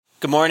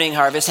Good morning,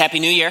 Harvest. Happy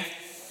New Year.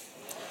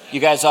 You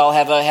guys all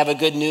have a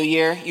good New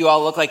Year. You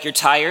all look like you're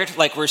tired,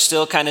 like we're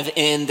still kind of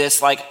in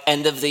this like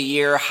end of the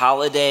year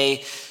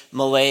holiday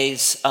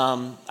malaise.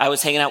 I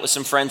was hanging out with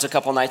some friends a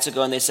couple nights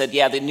ago and they said,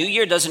 yeah, the New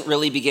Year doesn't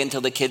really begin till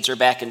the kids are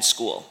back in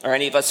school. Are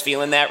any of us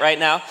feeling that right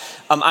now?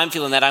 I'm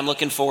feeling that. I'm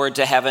looking forward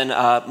to having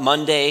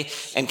Monday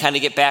and kind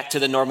of get back to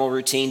the normal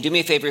routine. Do me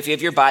a favor, if you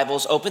have your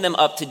Bibles, open them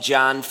up to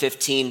John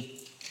 15.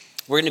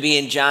 We're going to be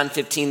in John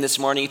 15 this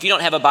morning. If you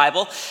don't have a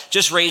Bible,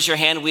 just raise your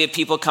hand. We have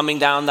people coming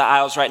down the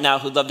aisles right now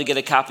who'd love to get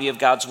a copy of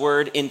God's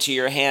Word into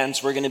your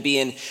hands. We're going to be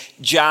in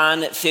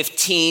John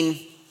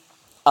 15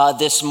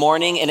 this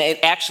morning. And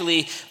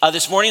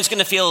this morning is going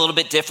to feel a little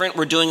bit different.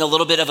 We're doing a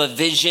little bit of a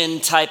vision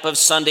type of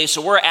Sunday.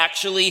 So we're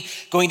actually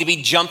going to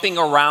be jumping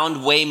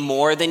around way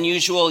more than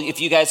usual.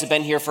 If you guys have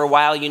been here for a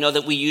while, you know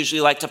that we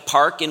usually like to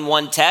park in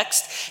one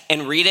text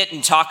and read it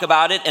and talk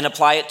about it and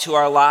apply it to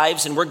our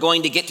lives. And we're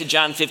going to get to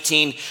John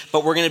 15,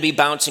 but we're going to be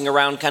bouncing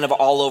around kind of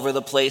all over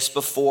the place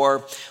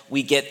before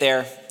we get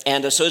there.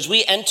 And so as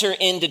we enter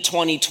into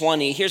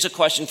 2020, here's a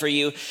question for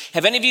you.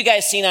 Have any of you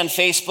guys seen on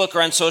Facebook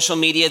or on social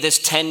media this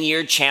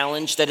 10-year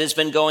challenge that has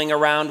been going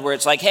around where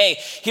it's like, hey,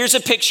 here's a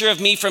picture of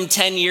me from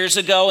 10 years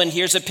ago and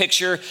here's a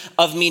picture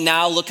of me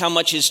now. Look how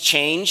much has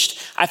changed.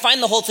 I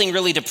find the whole thing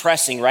really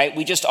depressing, right?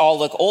 We just all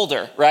look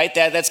older, right?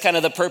 That's kind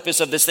of the purpose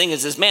of this thing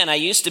is man, I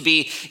used to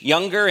be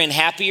younger and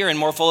happier and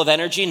more full of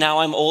energy. Now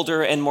I'm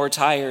older and more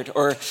tired,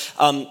 or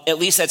at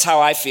least that's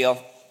how I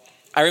feel.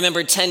 I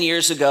remember 10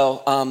 years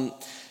ago,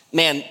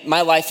 man,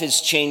 my life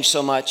has changed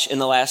so much in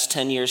the last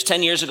 10 years.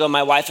 10 years ago,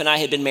 my wife and I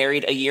had been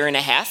married a year and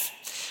a half.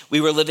 We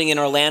were living in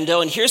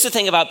Orlando. And here's the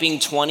thing about being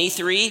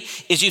 23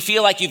 is you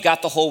feel like you've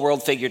got the whole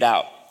world figured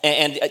out.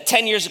 And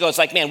 10 years ago, it's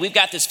like, man, we've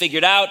got this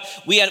figured out.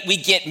 We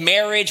get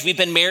marriage. We've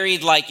been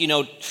married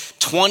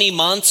 20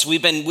 months.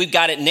 We've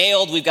got it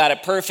nailed. We've got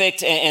it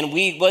perfect. And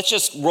let's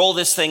just roll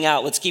this thing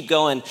out. Let's keep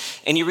going.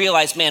 And you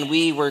realize, man,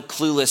 we were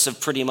clueless of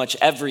pretty much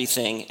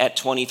everything at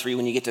 23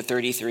 when you get to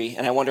 33.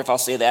 And I wonder if I'll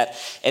say that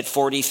at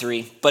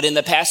 43. But in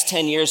the past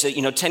 10 years,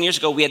 10 years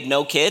ago, we had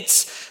no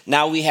kids.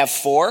 Now we have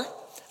 4.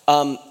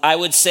 I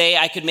would say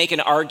I could make an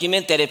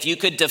argument that if you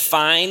could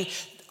define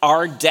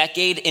our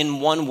decade in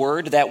one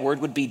word, that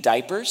word would be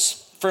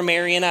diapers for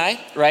Mary and I,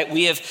 right?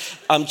 We have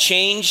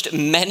changed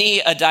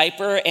many a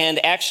diaper,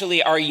 and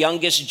actually our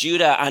youngest,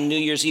 Judah, on New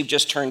Year's Eve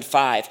just turned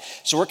 5.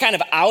 So we're kind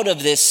of out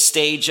of this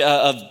stage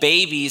of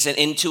babies and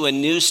into a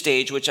new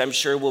stage, which I'm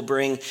sure will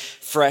bring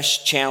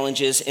fresh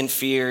challenges and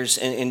fears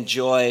and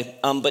joy.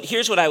 But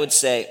here's what I would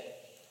say.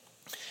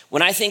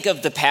 When I think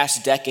of the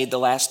past decade, the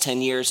last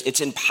 10 years,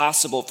 it's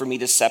impossible for me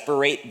to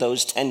separate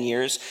those 10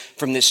 years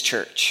from this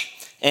church.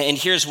 And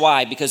here's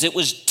why, because it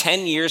was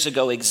 10 years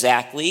ago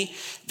exactly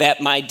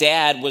that my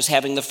dad was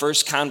having the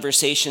first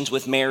conversations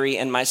with Mary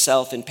and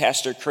myself and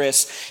Pastor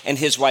Chris and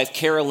his wife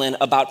Carolyn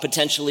about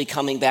potentially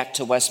coming back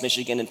to West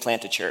Michigan and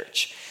plant a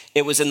church.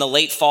 It was in the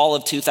late fall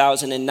of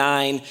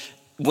 2009,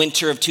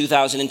 winter of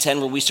 2010,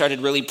 where we started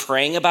really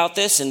praying about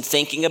this and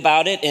thinking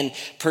about it and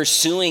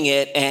pursuing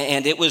it.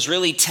 And it was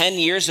really 10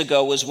 years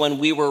ago was when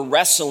we were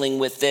wrestling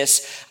with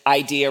this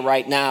idea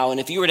right now. And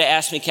if you were to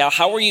ask me, Cal,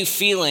 how were you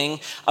feeling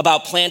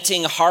about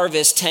planting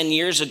Harvest 10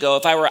 years ago?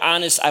 If I were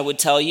honest, I would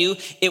tell you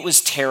it was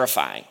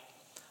terrifying.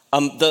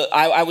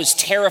 I was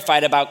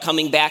terrified about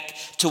coming back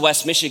to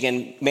West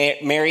Michigan.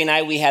 Mary and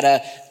I, we had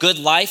a good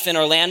life in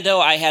Orlando.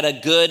 I had a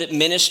good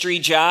ministry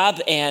job,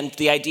 and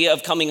the idea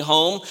of coming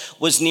home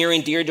was near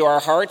and dear to our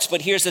hearts.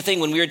 But here's the thing,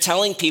 when we were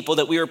telling people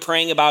that we were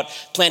praying about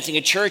planting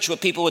a church,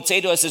 what people would say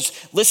to us is,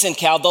 listen,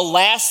 Cal, the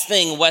last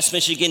thing West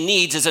Michigan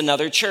needs is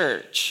another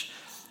church.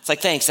 It's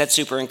like, thanks, that's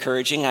super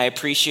encouraging. I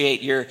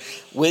appreciate your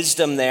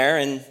wisdom there.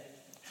 And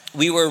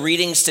we were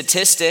reading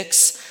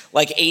statistics,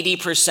 like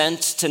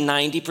 80% to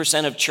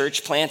 90% of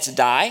church plants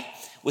die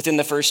within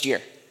the first year.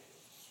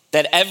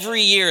 That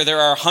every year there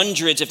are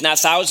hundreds, if not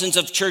thousands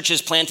of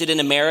churches planted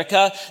in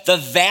America. The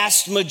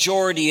vast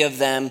majority of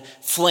them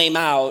flame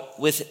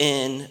out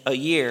within a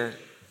year.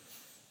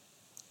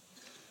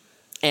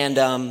 And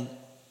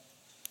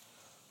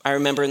I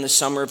remember in the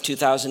summer of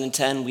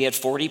 2010, we had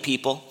 40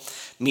 people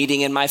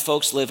meeting in my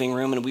folks' living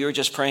room, and we were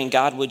just praying,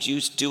 God, would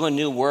you do a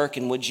new work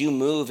and would you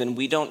move? And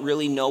we don't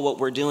really know what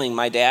we're doing.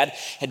 My dad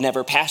had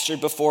never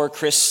pastored before.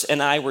 Chris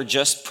and I were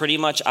just pretty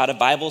much out of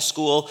Bible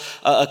school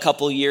a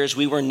couple years.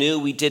 We were new.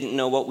 We didn't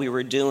know what we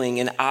were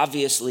doing. And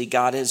obviously,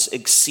 God has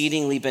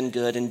exceedingly been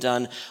good and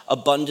done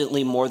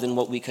abundantly more than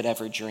what we could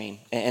ever dream.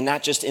 And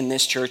not just in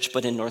this church,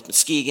 but in North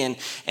Muskegon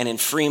and in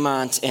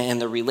Fremont, and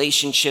the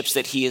relationships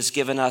that he has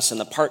given us and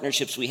the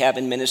partnerships we have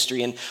in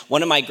ministry. And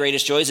one of my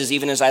greatest joys is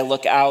even as I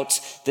look out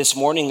this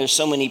morning, there's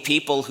so many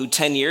people who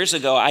 10 years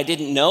ago, I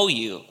didn't know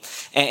you.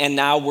 And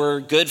now we're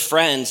good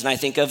friends. And I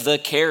think of the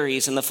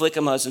Carries and the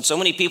Flickamas and so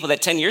many people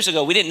that 10 years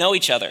ago, we didn't know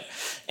each other.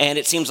 And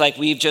it seems like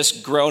we've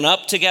just grown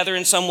up together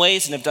in some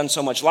ways and have done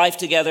so much life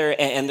together.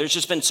 And there's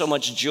just been so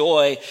much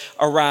joy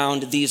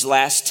around these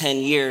last 10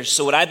 years.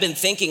 So what I've been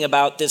thinking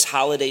about this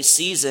holiday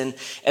season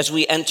as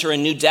we enter a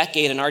new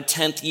decade in our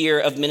 10th year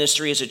of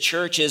ministry as a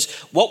church is,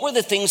 what were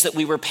the things that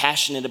we were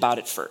passionate about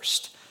at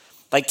first?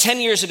 Like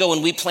 10 years ago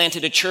when we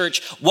planted a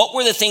church, what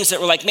were the things that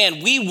were like,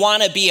 man, we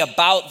want to be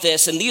about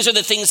this, and these are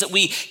the things that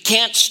we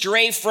can't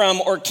stray from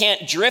or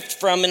can't drift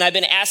from? And I've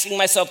been asking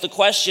myself the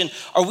question,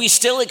 are we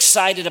still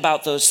excited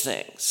about those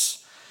things?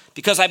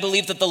 Because I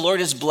believe that the Lord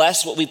has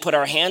blessed what we put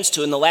our hands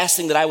to, and the last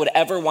thing that I would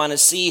ever want to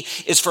see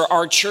is for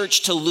our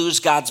church to lose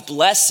God's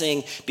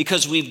blessing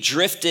because we've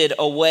drifted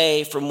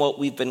away from what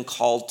we've been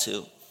called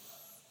to.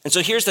 And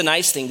so here's the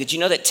nice thing. Did you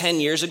know that 10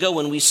 years ago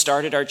when we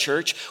started our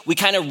church, we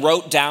kind of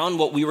wrote down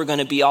what we were going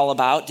to be all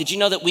about? Did you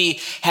know that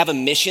we have a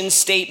mission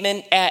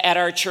statement at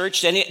our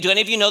church? Do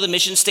any of you know the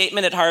mission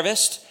statement at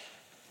Harvest?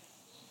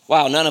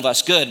 Wow, none of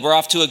us. Good. We're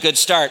off to a good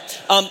start.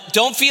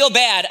 Don't feel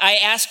bad. I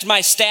asked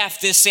my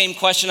staff this same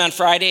question on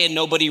Friday and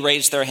nobody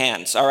raised their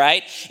hands, all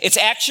right? It's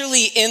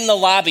actually in the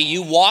lobby.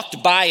 You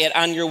walked by it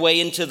on your way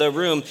into the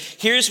room.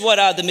 Here's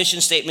what the mission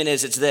statement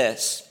is. It's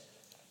this.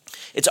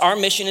 It's our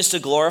mission is to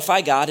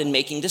glorify God in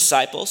making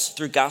disciples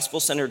through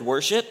gospel-centered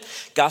worship,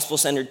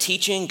 gospel-centered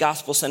teaching,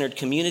 gospel-centered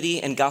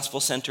community, and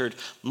gospel-centered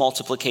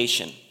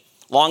multiplication.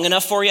 Long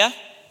enough for you?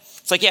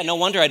 It's like, yeah, no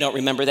wonder I don't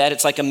remember that.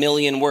 It's like a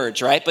million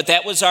words, right? But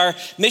that was our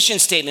mission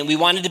statement. We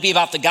wanted to be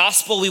about the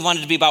gospel. We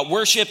wanted to be about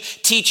worship,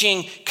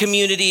 teaching,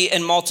 community,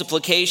 and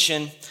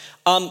multiplication.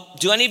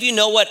 Do any of you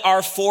know what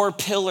our 4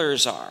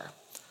 pillars are?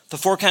 The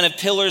 4 kind of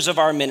pillars of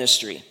our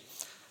ministry.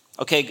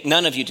 Okay,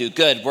 none of you do.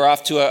 Good. We're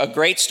off to a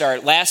great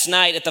start. Last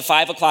night at the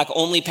 5 o'clock,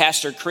 only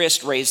Pastor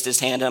Chris raised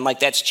his hand. And I'm like,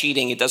 that's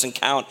cheating. It doesn't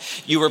count.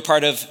 You were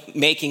part of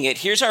making it.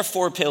 Here's our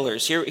 4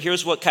 pillars.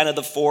 Here's what kind of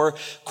the 4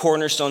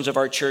 cornerstones of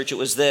our church. It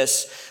was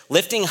this: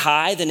 lifting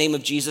high the name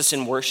of Jesus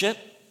in worship,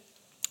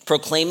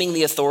 proclaiming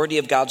the authority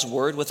of God's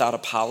word without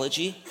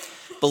apology,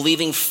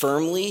 believing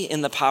firmly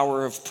in the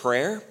power of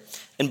prayer,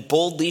 and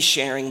boldly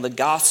sharing the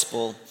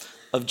gospel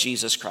of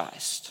Jesus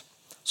Christ.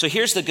 So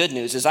here's the good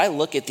news. As I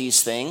look at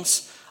these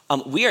things,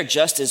 we are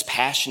just as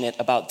passionate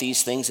about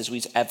these things as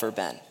we've ever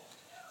been.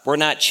 We're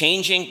not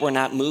changing. We're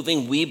not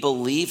moving. We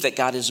believe that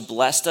God has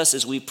blessed us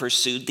as we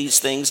pursued these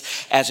things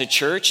as a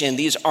church. And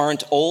these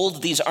aren't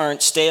old. These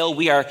aren't stale.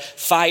 We are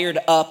fired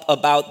up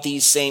about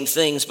these same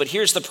things. But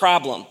here's the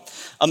problem.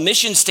 A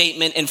mission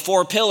statement and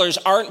 4 pillars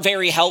aren't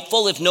very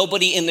helpful if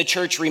nobody in the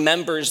church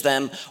remembers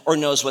them or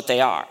knows what they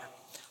are.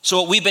 So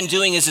what we've been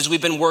doing is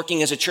we've been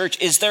working as a church.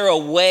 Is there a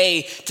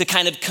way to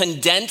kind of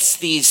condense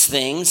these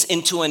things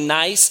into a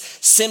nice,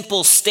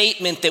 simple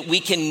statement that we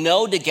can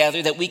know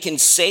together, that we can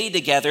say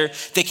together,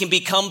 that can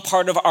become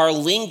part of our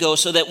lingo,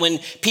 so that when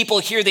people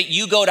hear that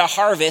you go to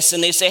Harvest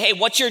and they say, hey,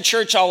 what's your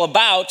church all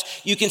about?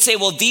 You can say,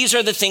 well, these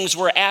are the things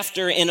we're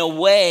after, in a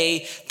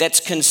way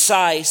that's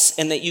concise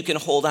and that you can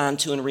hold on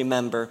to and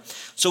remember.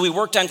 So we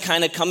worked on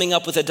kind of coming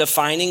up with a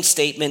defining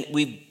statement.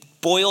 We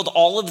boiled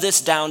all of this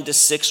down to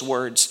 6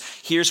 words.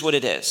 Here's what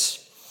it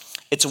is.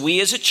 It's we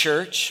as a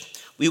church,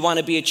 we want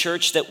to be a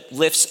church that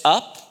lifts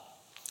up,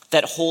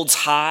 that holds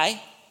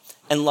high,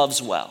 and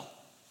loves well.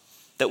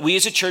 That we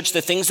as a church, the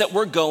things that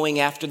we're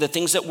going after, the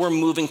things that we're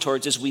moving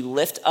towards, is we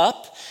lift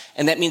up,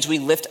 and that means we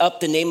lift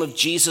up the name of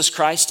Jesus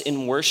Christ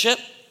in worship.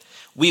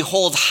 We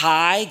hold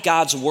high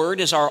God's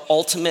word as our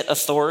ultimate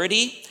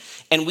authority,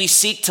 and we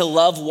seek to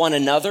love one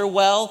another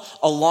well,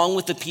 along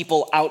with the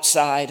people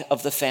outside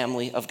of the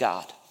family of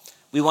God.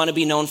 We want to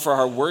be known for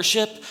our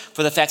worship,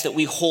 for the fact that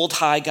we hold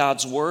high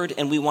God's word,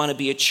 and we want to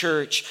be a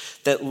church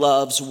that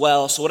loves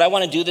well. So what I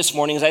want to do this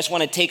morning is I just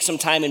want to take some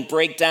time and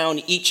break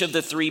down each of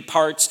the 3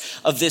 parts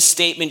of this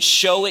statement,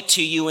 show it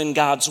to you in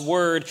God's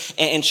word,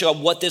 and show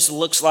what this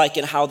looks like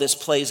and how this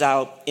plays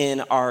out in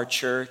our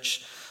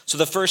church. So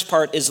the first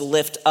part is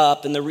lift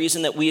up, and the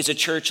reason that we as a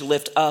church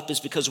lift up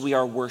is because we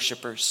are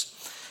worshipers.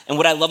 And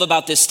what I love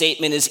about this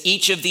statement is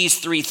each of these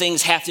 3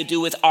 things have to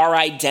do with our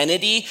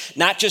identity,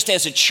 not just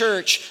as a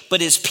church,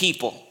 but as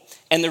people.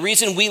 And the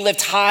reason we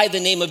lift high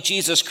the name of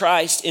Jesus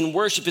Christ in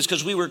worship is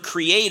because we were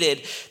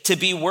created to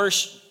be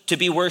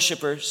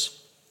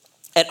worshipers.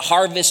 At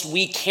Harvest,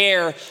 we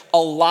care a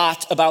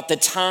lot about the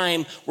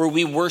time where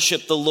we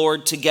worship the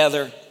Lord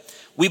together.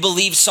 We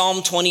believe Psalm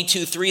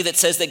 22:3 that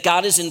says that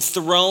God is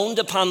enthroned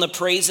upon the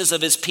praises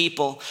of his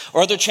people.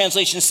 Or other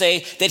translations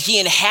say that he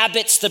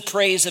inhabits the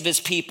praise of his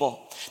people.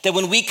 That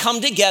when we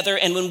come together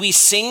and when we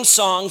sing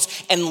songs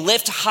and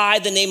lift high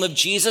the name of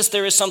Jesus,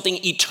 there is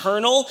something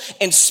eternal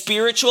and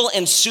spiritual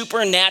and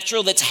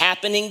supernatural that's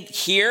happening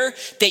here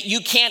that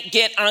you can't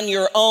get on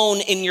your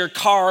own in your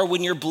car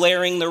when you're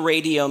blaring the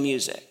radio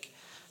music.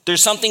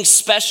 There's something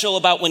special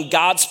about when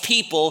God's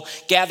people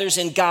gathers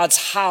in God's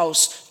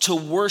house to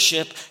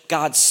worship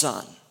God's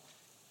Son.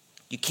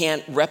 You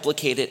can't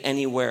replicate it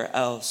anywhere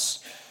else.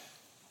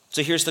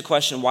 So here's the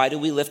question. Why do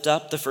we lift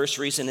up? The first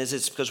reason is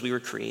it's because we were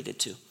created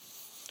to.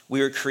 We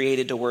were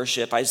created to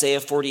worship.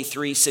 Isaiah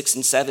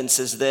 43:6-7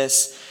 says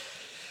this.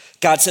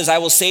 God says, I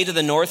will say to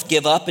the north,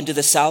 give up, and to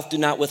the south, do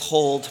not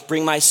withhold.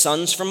 Bring my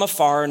sons from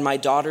afar and my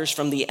daughters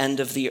from the end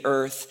of the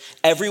earth.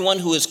 Everyone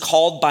who is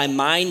called by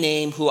my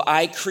name, who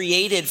I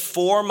created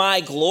for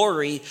my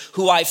glory,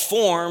 who I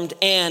formed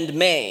and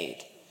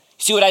made.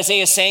 See what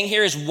Isaiah is saying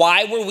here is,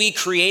 why were we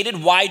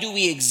created? Why do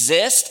we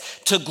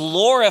exist? To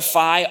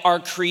glorify our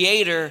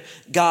creator,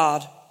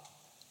 God.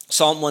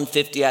 Psalm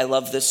 150, I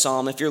love this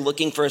psalm. If you're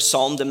looking for a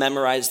psalm to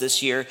memorize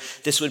this year,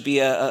 this would be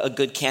a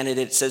good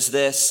candidate. It says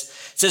this.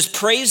 It says,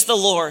 praise the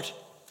Lord.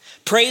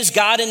 Praise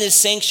God in his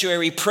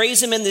sanctuary.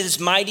 Praise him in his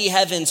mighty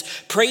heavens.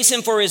 Praise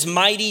him for his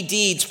mighty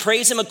deeds.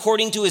 Praise him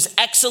according to his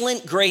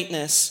excellent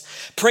greatness.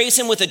 Praise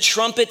him with a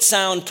trumpet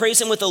sound. Praise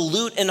him with a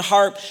lute and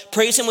harp.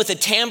 Praise him with a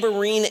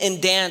tambourine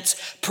and dance.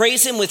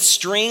 Praise him with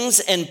strings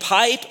and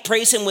pipe.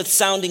 Praise him with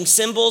sounding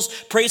cymbals.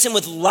 Praise him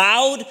with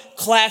loud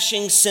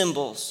clashing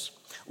cymbals.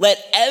 Let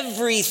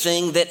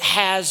everything that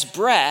has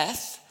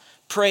breath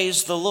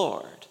praise the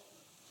Lord.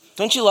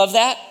 Don't you love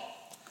that?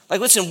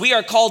 Like, listen, we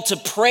are called to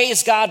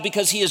praise God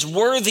because he is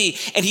worthy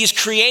and he's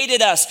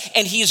created us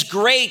and he's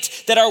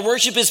great, that our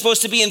worship is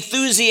supposed to be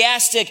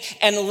enthusiastic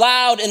and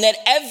loud, and that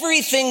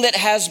everything that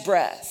has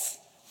breath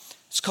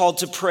is called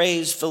to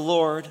praise the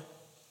Lord.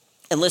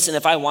 And listen,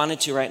 if I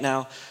wanted to right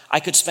now, I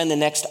could spend the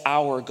next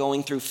hour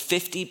going through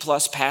 50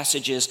 plus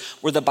passages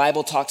where the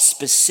Bible talks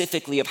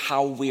specifically of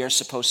how we are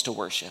supposed to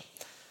worship.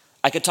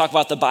 I could talk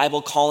about the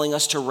Bible calling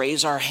us to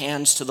raise our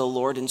hands to the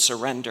Lord in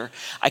surrender.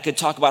 I could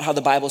talk about how the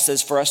Bible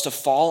says for us to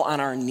fall on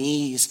our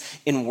knees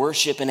in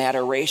worship and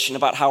adoration,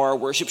 about how our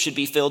worship should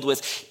be filled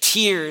with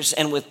tears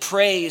and with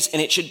praise,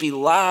 and it should be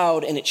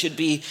loud and it should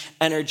be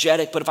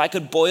energetic. But if I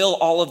could boil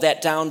all of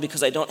that down,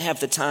 because I don't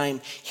have the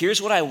time,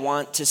 here's what I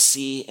want to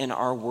see in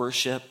our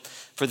worship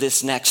for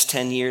this next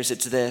 10 years.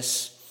 It's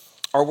this.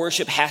 Our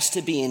worship has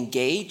to be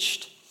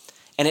engaged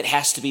and it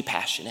has to be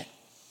passionate.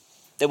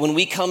 That when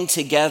we come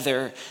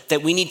together,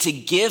 that we need to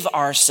give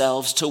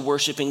ourselves to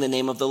worshiping the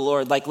name of the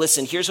Lord. Like,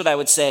 listen, here's what I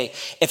would say.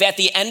 If at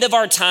the end of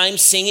our time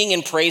singing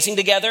and praising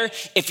together,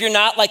 if you're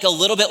not like a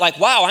little bit like,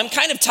 wow, I'm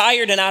kind of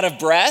tired and out of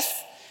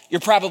breath, you're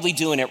probably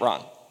doing it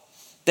wrong.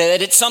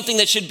 That it's something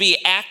that should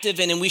be active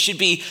in and we should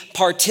be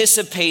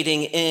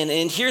participating in.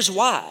 And here's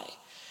why.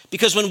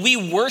 Because when we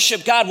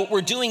worship God, what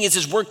we're doing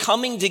is we're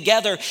coming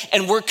together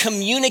and we're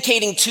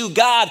communicating to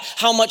God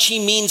how much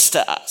he means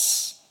to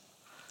us.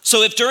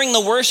 So if during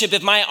the worship,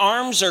 if my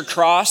arms are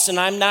crossed and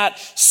I'm not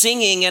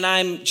singing and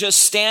I'm just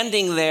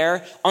standing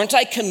there, aren't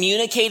I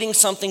communicating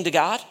something to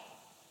God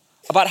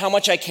about how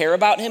much I care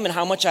about him and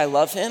how much I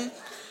love him?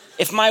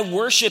 If my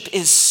worship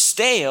is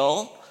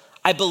stale,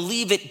 I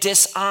believe it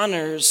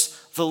dishonors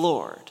the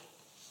Lord,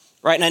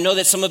 right? And I know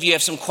that some of you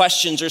have some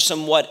questions or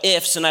some what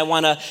ifs, and I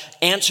want to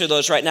answer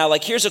those right now.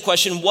 Like, here's a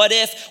question. What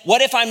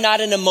if I'm not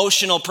an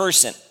emotional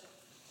person?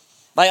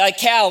 Like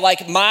Cal,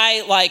 like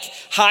my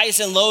highs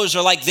and lows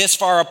are like this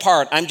far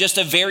apart. I'm just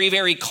a very,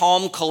 very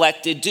calm,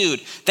 collected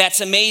dude. That's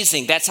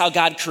amazing. That's how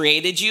God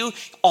created you.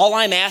 All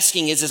I'm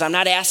asking is I'm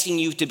not asking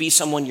you to be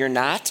someone you're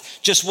not.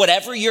 Just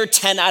whatever your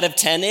 10 out of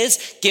 10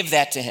 is, give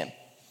that to him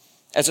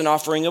as an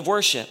offering of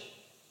worship.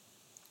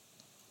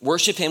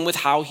 Worship him with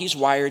how he's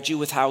wired you,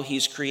 with how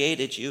he's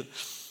created you.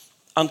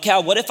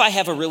 Cal, what if I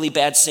have a really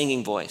bad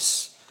singing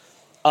voice?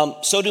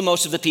 So do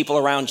most of the people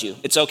around you.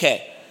 It's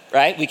okay.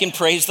 Right? We can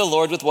praise the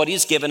Lord with what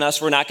he's given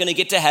us. We're not going to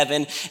get to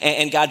heaven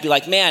and God be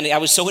like, man, I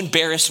was so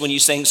embarrassed when you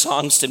sang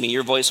songs to me.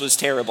 Your voice was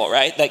terrible,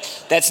 right? Like,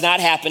 that's not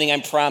happening.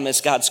 I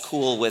promise. God's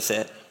cool with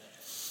it.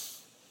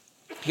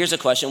 Here's a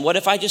question. What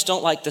if I just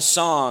don't like the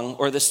song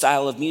or the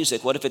style of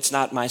music? What if it's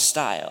not my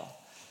style?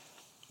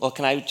 Well,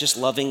 can I just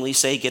lovingly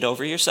say, get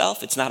over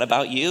yourself? It's not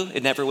about you.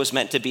 It never was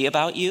meant to be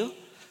about you.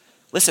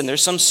 Listen,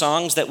 there's some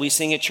songs that we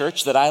sing at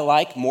church that I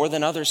like more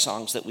than other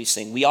songs that we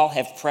sing. We all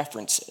have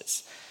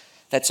preferences.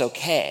 That's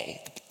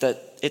okay.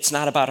 It's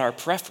not about our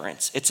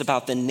preference. It's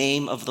about the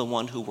name of the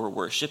one who we're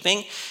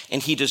worshiping,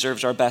 and he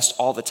deserves our best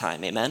all the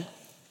time. Amen?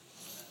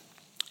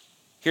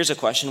 Here's a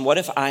question. What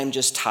if I'm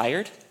just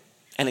tired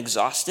and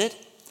exhausted,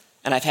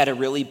 and I've had a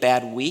really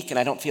bad week, and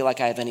I don't feel like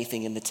I have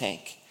anything in the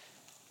tank?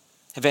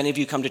 Have any of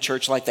you come to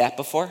church like that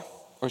before?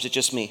 Or is it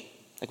just me?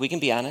 Like, we can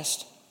be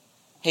honest.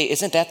 Hey,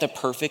 isn't that the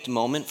perfect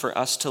moment for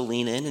us to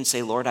lean in and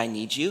say, Lord, I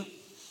need you?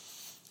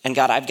 And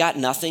God, I've got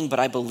nothing, but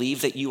I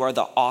believe that you are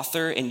the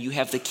author and you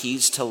have the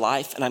keys to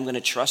life. And I'm going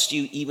to trust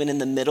you even in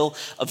the middle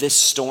of this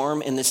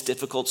storm and this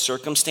difficult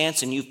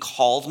circumstance. And you've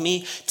called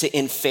me to,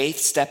 in faith,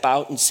 step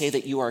out and say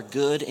that you are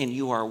good and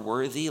you are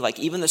worthy. Like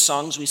even the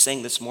songs we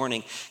sang this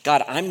morning,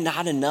 God, I'm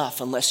not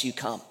enough unless you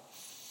come.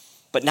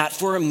 But not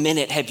for a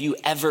minute have you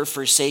ever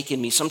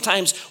forsaken me.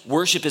 Sometimes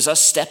worship is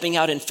us stepping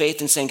out in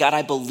faith and saying, God,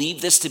 I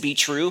believe this to be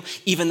true,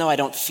 even though I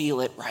don't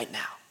feel it right now.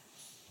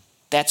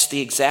 That's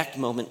the exact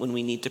moment when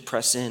we need to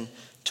press in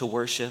to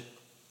worship.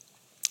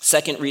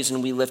 Second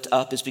reason we lift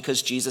up is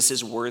because Jesus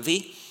is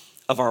worthy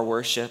of our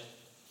worship.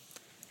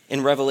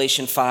 In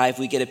Revelation 5,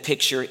 we get a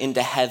picture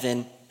into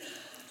heaven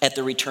at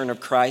the return of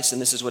Christ,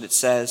 and this is what it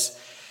says.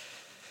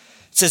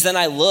 It says, then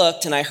I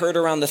looked and I heard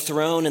around the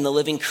throne and the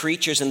living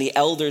creatures and the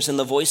elders and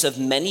the voice of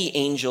many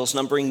angels,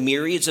 numbering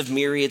myriads of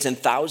myriads and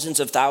thousands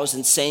of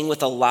thousands, saying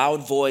with a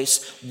loud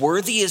voice,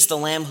 worthy is the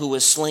Lamb who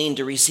was slain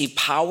to receive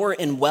power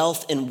and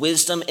wealth and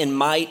wisdom and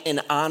might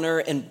and honor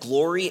and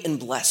glory and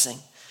blessing.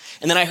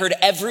 And then I heard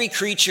every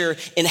creature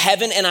in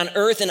heaven and on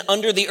earth and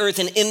under the earth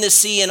and in the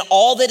sea and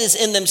all that is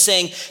in them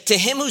saying, to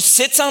him who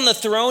sits on the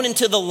throne and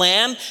to the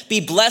Lamb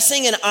be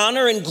blessing and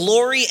honor and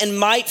glory and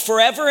might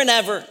forever and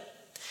ever.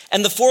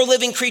 And the four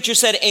living creatures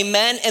said,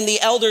 amen. And the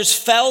elders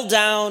fell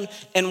down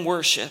and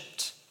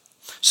worshiped.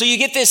 So you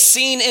get this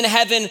scene in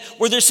heaven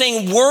where they're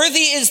saying, worthy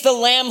is the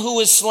Lamb who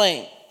was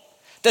slain.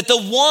 That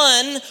the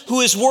one who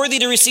is worthy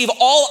to receive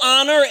all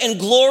honor and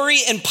glory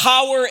and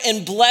power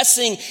and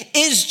blessing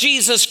is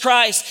Jesus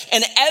Christ.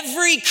 And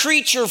every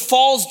creature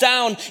falls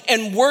down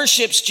and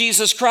worships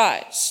Jesus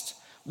Christ.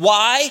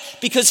 Why?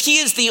 Because he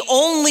is the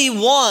only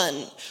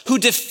one who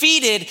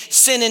defeated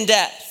sin and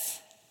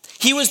death.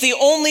 He was the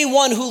only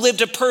one who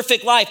lived a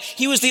perfect life.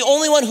 He was the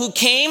only one who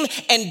came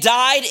and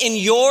died in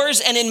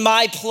yours and in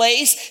my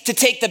place to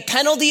take the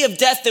penalty of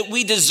death that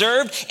we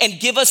deserved and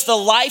give us the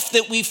life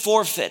that we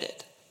forfeited.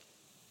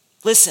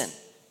 Listen,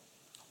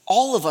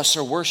 all of us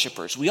are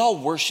worshipers. We all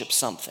worship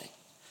something.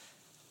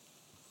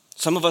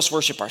 Some of us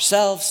worship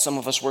ourselves. Some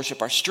of us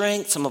worship our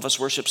strength. Some of us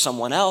worship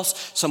someone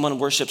else. Someone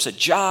worships a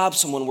job.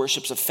 Someone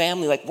worships a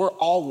family. Like, we're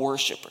all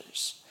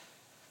worshipers.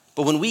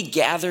 But when we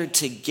gather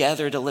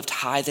together to lift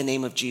high the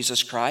name of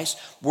Jesus Christ,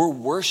 we're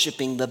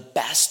worshiping the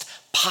best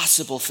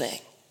possible thing.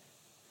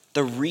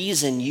 The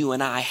reason you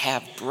and I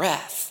have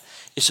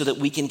breath is so that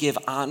we can give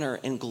honor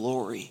and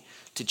glory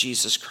to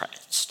Jesus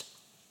Christ.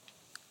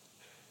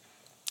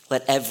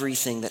 Let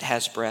everything that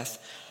has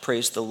breath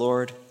praise the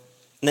Lord.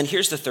 And then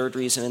here's the third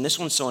reason, and this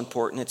one's so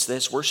important. It's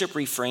this: worship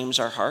reframes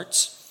our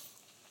hearts.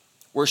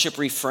 Worship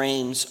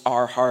reframes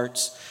our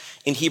hearts.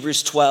 In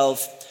Hebrews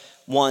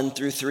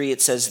 12:1-3,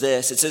 it says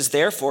this. It says,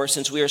 therefore,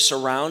 since we are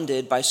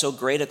surrounded by so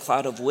great a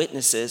cloud of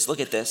witnesses, look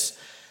at this,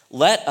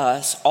 let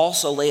us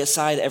also lay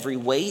aside every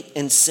weight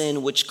and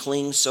sin which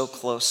clings so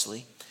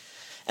closely.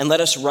 And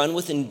let us run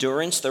with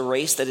endurance the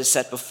race that is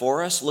set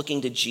before us,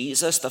 looking to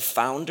Jesus, the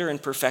founder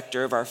and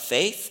perfecter of our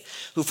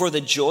faith, who for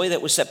the joy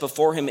that was set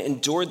before him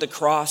endured the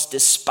cross,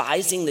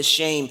 despising the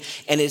shame,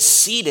 and is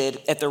seated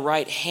at the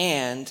right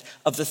hand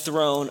of the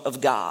throne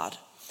of God.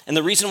 And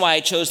the reason why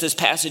I chose this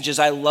passage is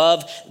I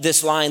love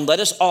this line.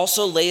 Let us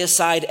also lay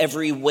aside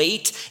every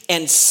weight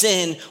and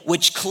sin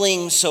which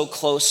clings so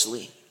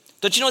closely.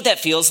 Don't you know what that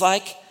feels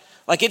like?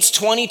 Like, it's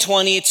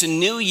 2020, it's a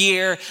new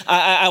year.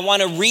 I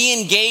want to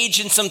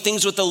re-engage in some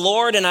things with the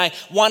Lord and I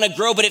want to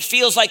grow, but it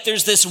feels like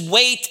there's this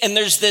weight and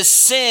there's this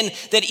sin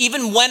that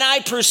even when I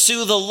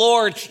pursue the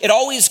Lord, it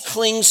always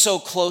clings so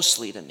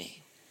closely to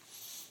me.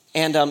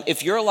 And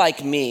if you're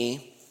like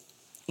me,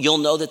 you'll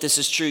know that this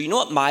is true. You know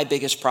what my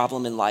biggest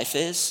problem in life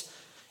is?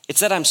 It's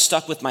that I'm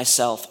stuck with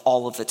myself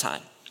all of the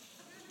time.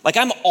 Like,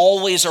 I'm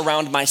always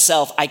around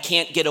myself. I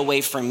can't get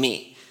away from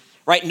me,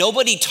 right?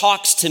 Nobody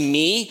talks to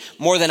me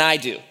more than I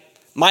do.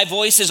 My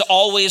voice is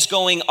always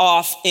going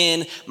off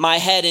in my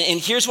head. And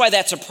here's why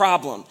that's a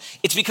problem.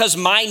 It's because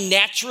my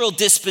natural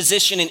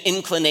disposition and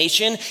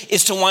inclination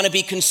is to want to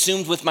be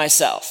consumed with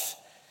myself.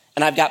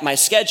 And I've got my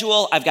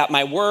schedule, I've got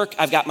my work,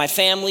 I've got my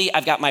family,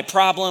 I've got my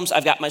problems,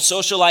 I've got my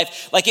social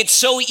life. Like, it's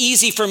so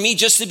easy for me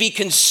just to be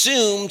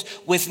consumed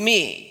with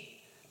me.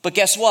 But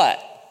guess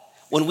what?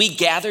 When we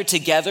gather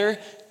together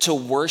to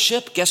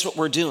worship, guess what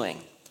we're doing?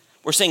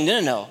 We're saying,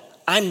 no.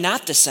 I'm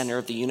not the center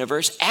of the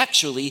universe.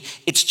 Actually,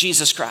 it's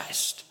Jesus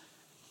Christ.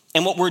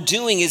 And what we're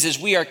doing is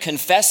we are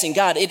confessing,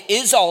 God, it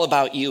is all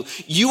about you.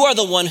 You are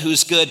the one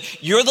who's good.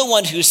 You're the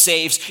one who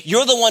saves.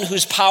 You're the one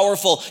who's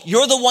powerful.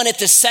 You're the one at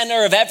the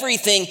center of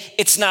everything.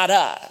 It's not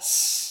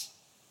us.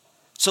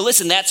 So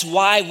listen, that's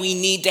why we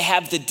need to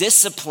have the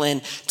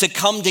discipline to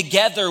come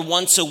together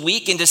once a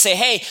week and to say,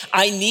 hey,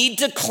 I need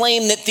to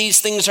claim that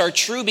these things are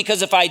true,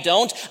 because if I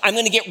don't, I'm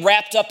going to get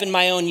wrapped up in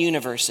my own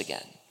universe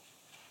again.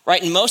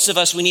 Right? And most of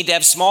us, we need to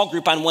have small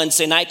group on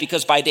Wednesday night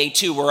because by day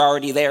 2, we're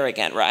already there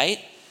again, right?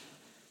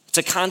 It's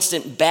a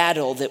constant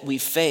battle that we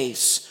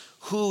face.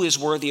 Who is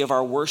worthy of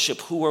our worship?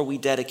 Who are we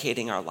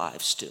dedicating our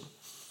lives to?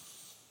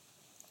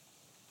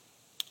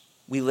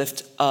 We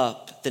lift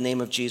up the name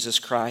of Jesus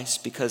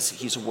Christ because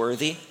he's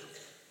worthy,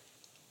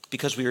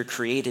 because we were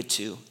created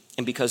to,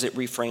 and because it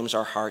reframes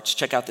our hearts.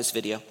 Check out this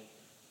video.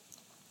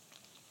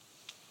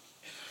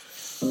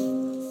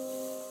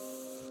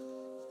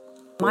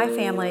 My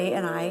family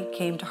and I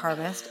came to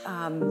Harvest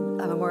on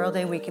Memorial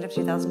Day weekend of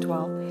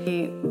 2012.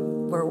 We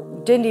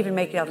didn't even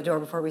make it out the door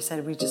before we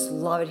said we just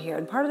love it here.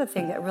 And part of the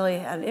thing that really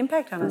had an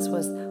impact on us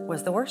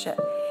was the worship.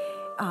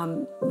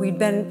 We'd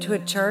been to a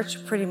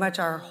church pretty much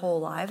our whole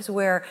lives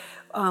where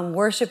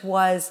worship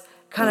was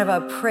kind of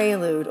a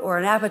prelude or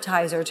an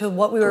appetizer to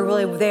what we were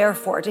really there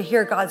for, to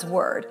hear God's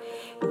word.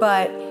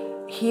 But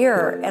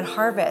here at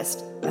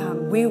Harvest,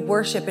 we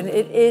worship, and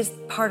it is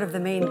part of the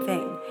main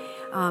thing.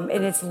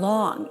 And it's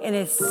long and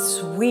it's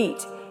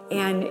sweet,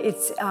 and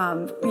it's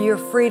you're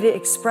free to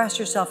express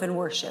yourself in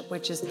worship,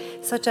 which is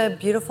such a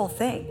beautiful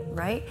thing,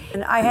 right?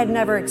 And I had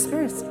never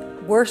experienced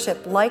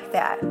worship like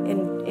that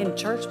in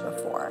church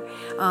before.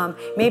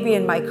 Maybe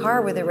in my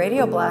car with the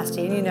radio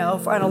blasting,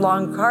 on a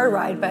long car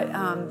ride,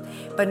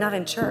 but not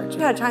in church.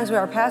 We've had times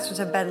where our pastors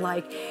have been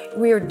like,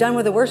 we are done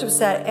with the worship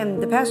set,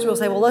 and the pastor will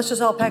say, well, let's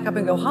just all pack up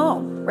and go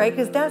home, right?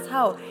 Because that's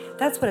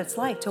what it's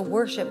like to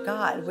worship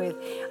God with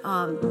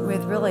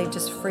really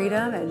just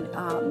freedom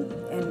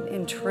and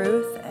in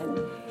truth, and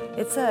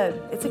it's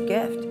a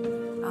gift.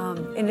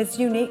 And it's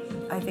unique,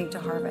 I think, to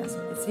Harvest.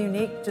 It's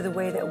unique to the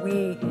way that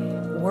we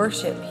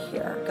worship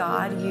here.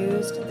 God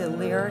used the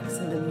lyrics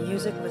and the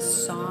music, the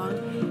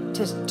song,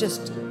 to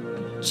just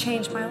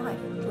change my life,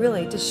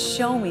 really, to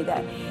show me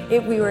that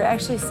we were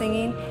actually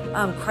singing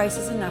Christ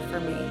is enough for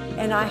me.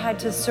 And I had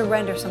to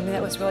surrender something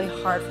that was really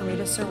hard for me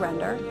to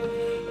surrender.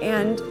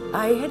 And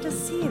I had to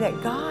see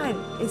that God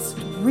is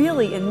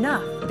really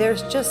enough.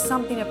 There's just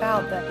something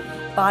about the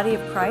body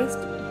of Christ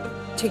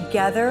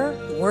together,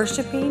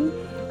 worshiping,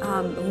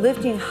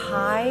 lifting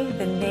high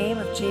the name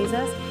of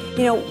Jesus.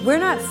 You know, we're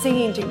not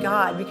singing to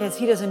God because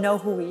he doesn't know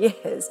who he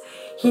is.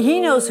 He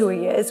knows who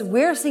he is.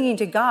 We're singing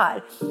to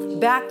God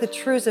back the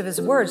truths of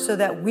his word so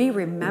that we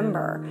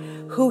remember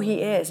who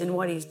he is and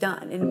what he's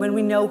done. And when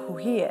we know who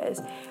he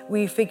is,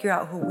 we figure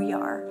out who we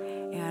are.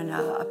 And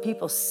a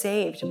people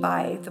saved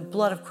by the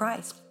blood of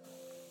Christ.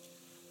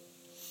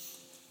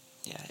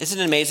 Yeah, isn't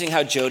it amazing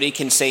how Jody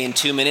can say in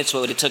 2 minutes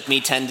what it took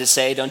me 10 to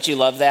say? Don't you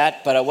love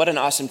that? But what an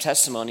awesome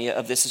testimony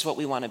of this is what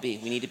we want to be.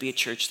 We need to be a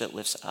church that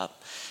lifts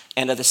up.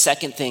 And the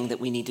second thing that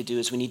we need to do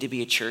is we need to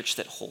be a church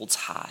that holds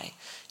high.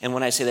 And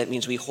when I say that, it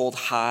means we hold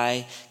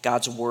high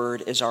God's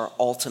word is our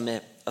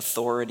ultimate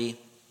authority.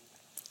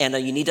 And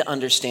you need to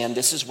understand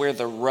this is where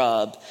the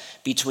rub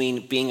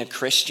between being a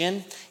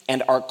Christian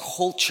and our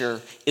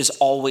culture is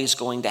always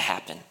going to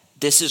happen.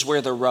 This is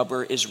where the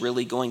rubber is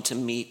really going to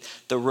meet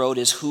the road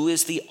is who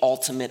is the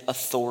ultimate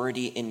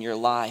authority in your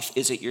life?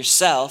 Is it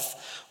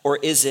yourself or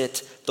is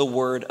it the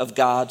word of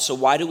God? So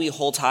why do we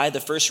hold high? The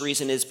first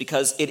reason is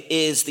because it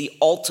is the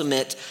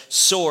ultimate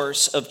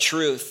source of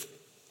truth.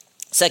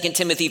 2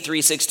 Timothy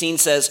 3:16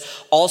 says,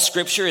 all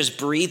scripture is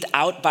breathed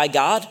out by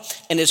God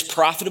and is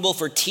profitable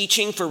for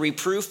teaching, for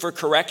reproof, for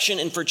correction,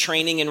 and for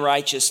training in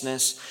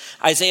righteousness.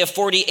 Isaiah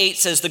 48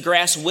 says, the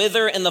grass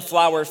wither and the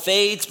flower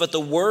fades, but the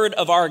word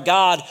of our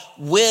God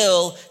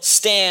will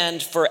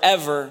stand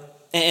forever.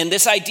 And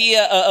this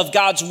idea of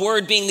God's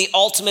word being the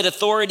ultimate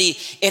authority,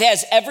 it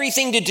has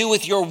everything to do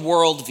with your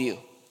worldview.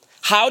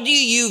 How do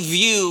you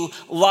view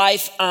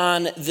life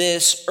on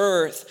this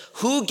earth?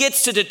 Who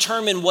gets to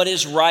determine what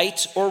is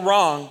right or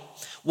wrong?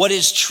 What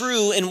is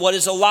true and what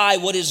is a lie?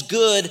 What is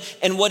good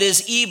and what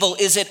is evil?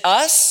 Is it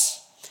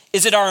us?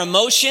 Is it our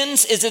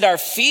emotions? Is it our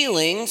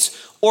feelings?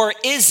 Or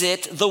is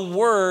it the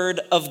word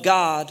of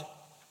God?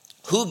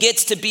 Who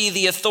gets to be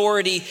the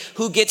authority?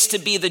 Who gets to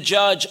be the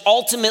judge?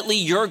 Ultimately,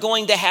 you're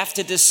going to have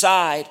to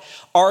decide.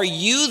 Are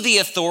you the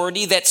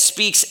authority that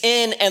speaks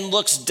in and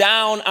looks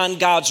down on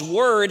God's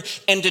word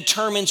and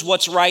determines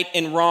what's right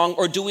and wrong?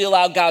 Or do we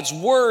allow God's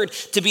word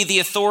to be the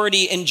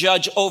authority and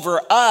judge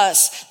over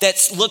us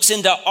that looks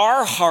into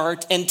our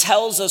heart and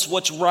tells us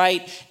what's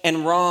right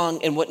and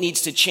wrong and what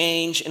needs to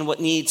change and what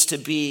needs to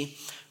be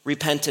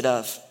repented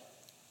of?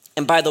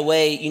 And by the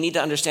way, you need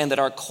to understand that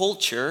our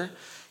culture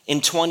in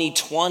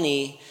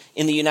 2020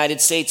 in the United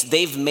States,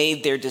 they've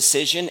made their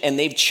decision and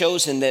they've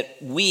chosen that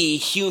we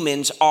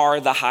humans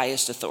are the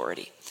highest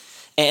authority.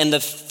 And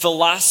the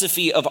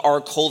philosophy of our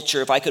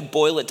culture, if I could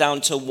boil it down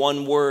to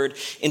one word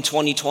in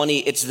 2020,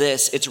 it's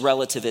this, it's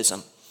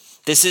relativism.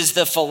 This is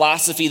the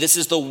philosophy, this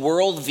is the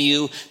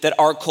worldview that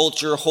our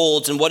culture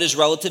holds. And what is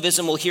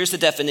relativism? Well, here's the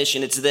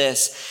definition. It's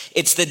this.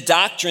 It's the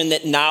doctrine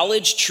that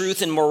knowledge,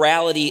 truth, and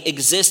morality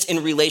exist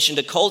in relation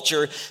to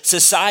culture,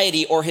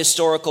 society, or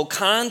historical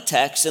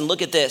context. And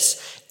look at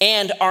this,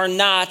 and are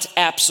not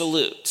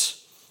absolute.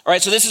 All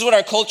right, so this is what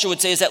our culture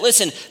would say is that,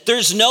 listen,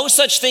 there's no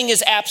such thing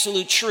as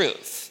absolute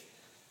truth.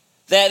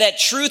 That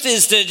truth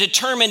is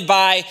determined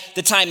by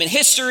the time in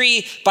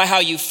history, by how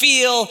you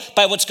feel,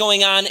 by what's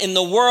going on in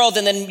the world.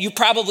 And then you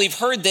probably have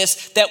heard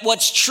this, that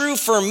what's true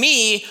for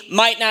me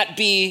might not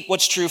be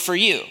what's true for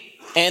you.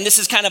 And this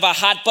is kind of a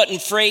hot button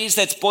phrase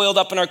that's boiled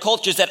up in our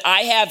cultures, that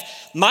I have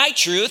my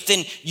truth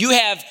and you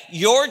have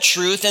your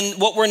truth. And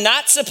what we're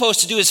not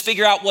supposed to do is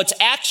figure out what's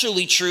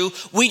actually true.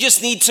 We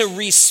just need to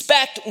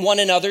respect one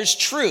another's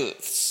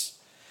truths.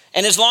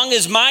 And as long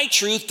as my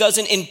truth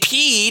doesn't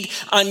impede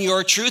on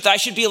your truth, I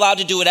should be allowed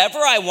to do whatever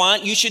I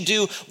want. You should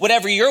do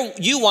whatever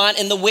you want.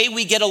 And the way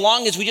we get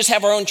along is we just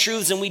have our own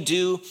truths and we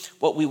do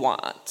what we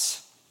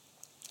want.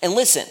 And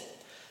listen,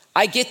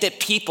 I get that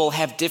people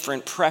have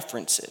different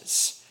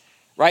preferences,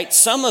 right?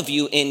 Some of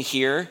you in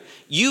here,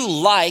 you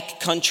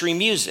like country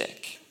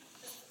music.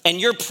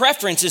 And your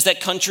preference is that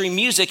country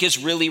music is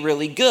really,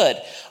 really good.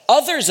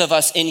 Others of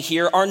us in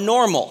here are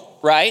normal,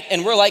 right?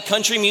 And we're like,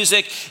 country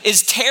music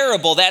is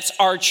terrible. That's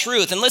our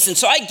truth. And listen,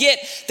 so I get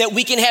that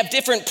we can have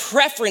different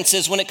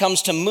preferences when it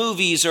comes to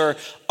movies or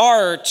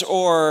art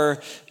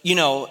or,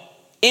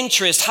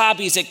 interests,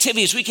 hobbies,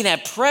 activities. We can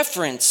have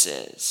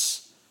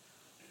preferences.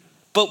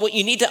 But what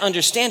you need to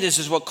understand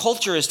is what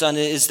culture has done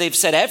is they've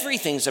said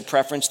everything's a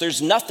preference.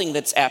 There's nothing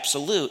that's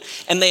absolute.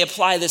 And they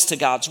apply this to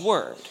God's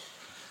word.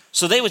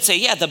 So they would say,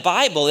 yeah, the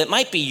Bible, it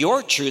might be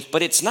your truth,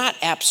 but it's not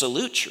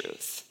absolute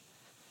truth.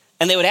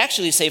 And they would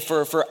actually say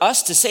for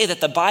us to say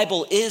that the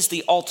Bible is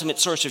the ultimate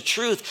source of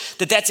truth,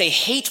 that's a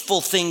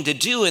hateful thing to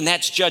do, and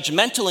that's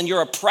judgmental, and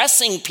you're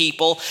oppressing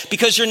people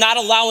because you're not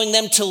allowing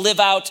them to live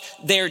out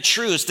their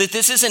truths. That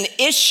this is an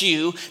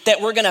issue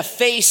that we're gonna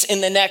face in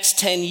the next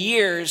 10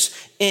 years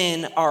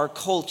in our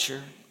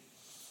culture.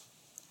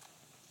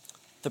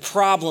 The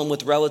problem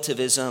with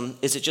relativism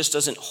is it just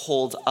doesn't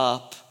hold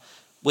up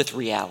with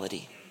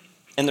reality.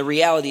 And the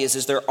reality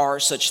is there are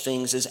such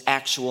things as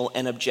actual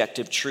and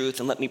objective truth.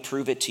 And let me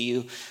prove it to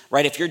you,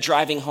 right? If you're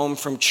driving home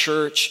from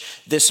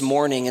church this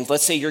morning, and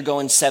let's say you're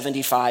going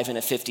 75 in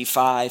a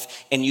 55,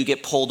 and you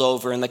get pulled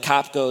over, and the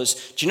cop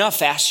goes, do you know how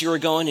fast you were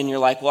going? And you're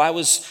like, well, I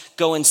was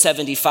going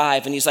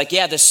 75. And he's like,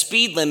 yeah, the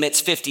speed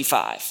limit's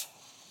 55.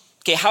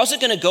 Okay, how's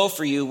it gonna go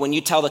for you when you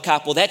tell the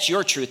cop, well, that's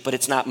your truth, but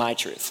it's not my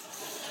truth?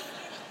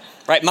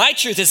 Right? My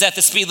truth is that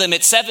the speed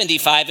limit's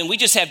 75, and we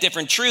just have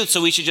different truths,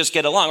 so we should just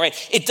get along,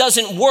 right? It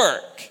doesn't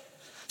work.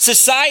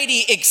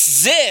 Society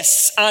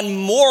exists on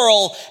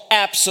moral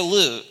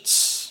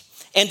absolutes.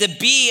 And to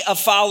be a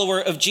follower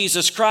of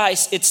Jesus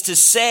Christ, it's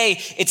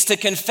to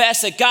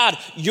confess that God,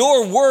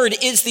 your word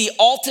is the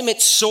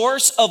ultimate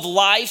source of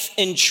life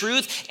and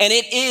truth, and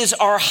it is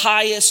our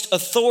highest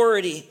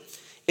authority.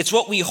 It's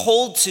what we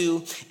hold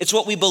to. It's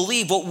what we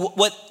believe,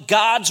 what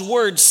God's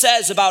word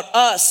says about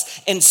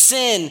us and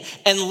sin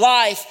and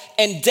life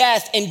and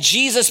death and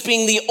Jesus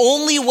being the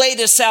only way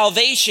to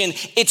salvation.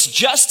 It's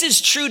just as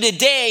true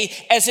today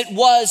as it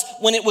was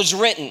when it was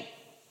written.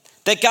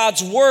 That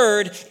God's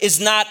word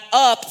is not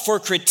up for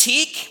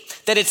critique,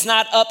 that it's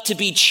not up to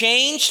be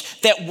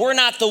changed, that we're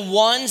not the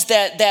ones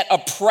that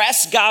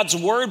oppress God's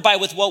word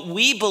with what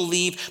we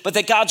believe, but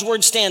that God's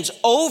word stands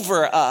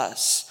over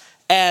us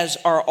as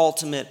our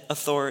ultimate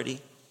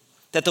authority.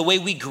 That the way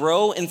we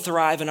grow and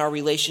thrive in our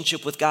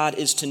relationship with God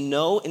is to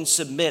know and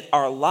submit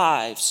our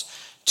lives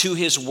to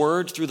his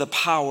word through the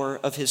power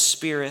of his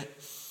spirit.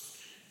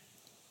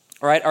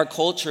 All right, our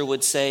culture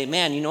would say,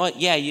 man, you know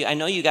what? Yeah, I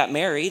know you got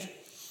married,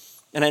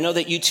 and I know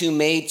that you two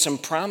made some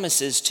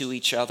promises to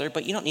each other,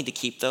 but you don't need to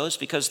keep those,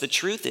 because the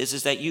truth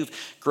is that you've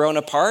grown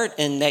apart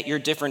and that you're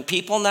different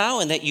people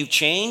now and that you've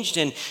changed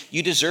and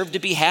you deserve to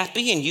be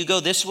happy, and you go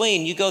this way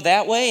and you go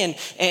that way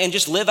and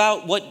just live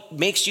out what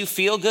makes you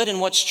feel good and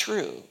what's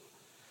true.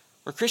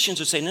 Where Christians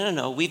would say,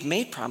 no, we've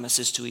made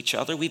promises to each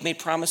other. We've made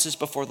promises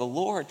before the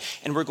Lord,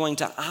 and we're going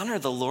to honor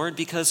the Lord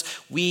because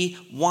we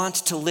want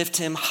to lift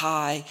him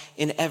high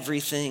in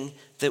everything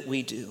that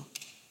we do.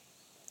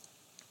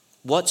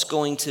 What's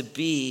going to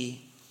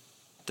be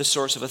the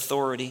source of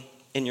authority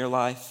in your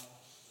life?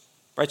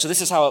 Right, so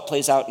this is how it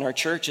plays out in our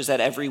church, is that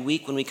every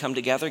week when we come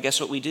together, guess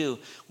what we do?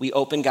 We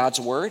open God's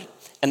word,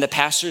 and the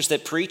pastors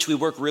that preach, we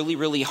work really,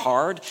 really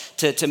hard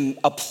to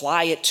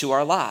apply it to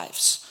our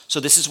lives. So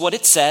this is what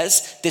it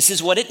says, this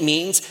is what it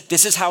means,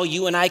 this is how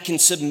you and I can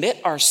submit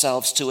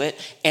ourselves to it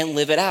and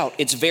live it out.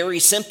 It's very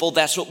simple.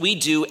 That's what we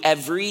do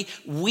every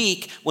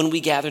week when we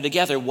gather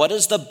together. What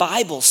does the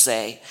Bible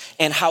say,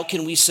 and how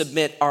can we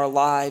submit our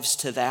lives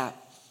to that?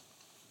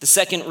 The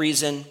second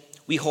reason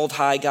we hold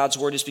high God's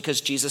word is because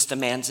Jesus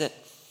demands it,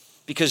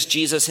 because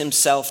Jesus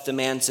himself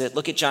demands it.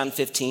 Look at John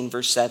 15,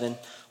 verse 7.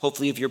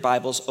 Hopefully you have your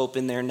Bibles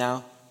open there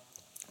now.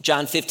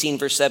 John 15,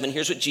 verse 7,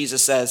 here's what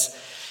Jesus says.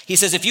 He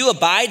says, if you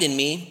abide in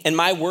me and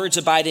my words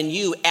abide in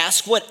you,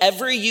 ask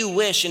whatever you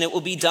wish and it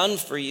will be done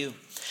for you.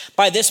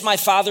 By this my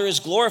Father is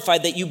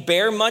glorified, that you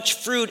bear much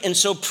fruit and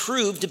so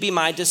prove to be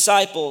my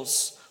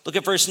disciples. Look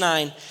at verse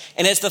 9.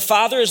 And as the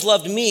Father has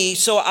loved me,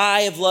 so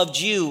I have loved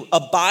you.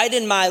 Abide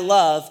in my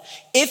love.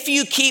 If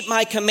you keep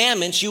my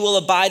commandments, you will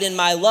abide in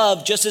my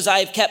love, just as I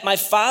have kept my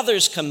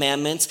Father's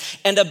commandments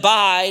and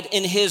abide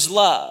in his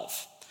love.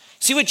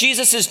 See what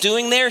Jesus is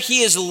doing there?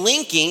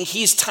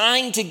 He's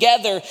tying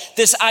together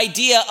this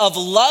idea of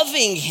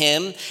loving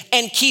him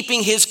and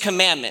keeping his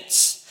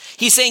commandments.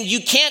 He's saying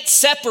you can't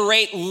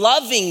separate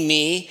loving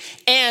me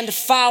and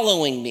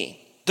following me.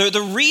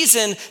 The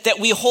reason that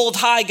we hold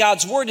high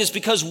God's word is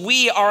because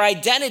our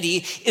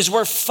identity is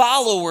we're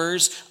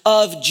followers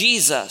of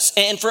Jesus.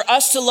 And for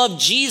us to love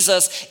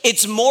Jesus,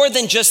 it's more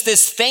than just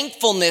this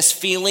thankfulness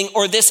feeling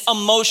or this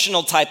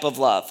emotional type of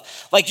love.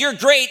 Like, you're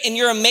great and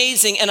you're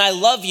amazing and I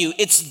love you.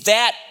 It's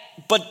that,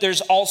 but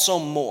there's also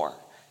more.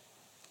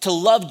 To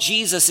love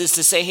Jesus is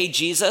to say, hey,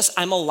 Jesus,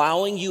 I'm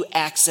allowing you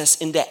access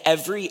into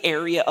every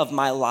area of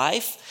my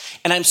life,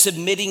 and I'm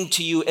submitting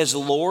to you as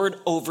Lord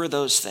over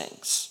those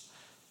things.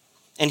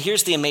 And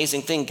here's the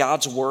amazing thing.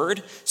 God's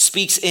word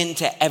speaks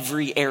into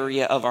every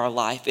area of our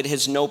life. It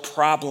has no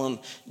problem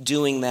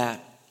doing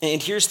that.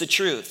 And here's the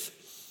truth.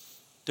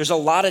 There's a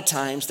lot of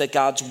times that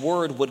God's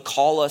word would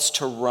call us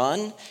to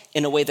run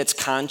in a way that's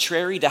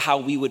contrary to how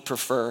we would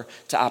prefer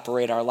to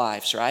operate our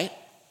lives, right?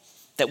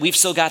 That we've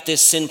still got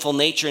this sinful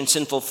nature and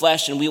sinful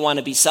flesh, and we want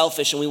to be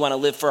selfish and we want to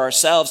live for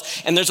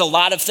ourselves. And there's a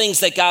lot of things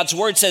that God's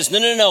word says,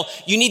 no,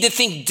 you need to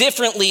think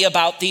differently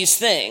about these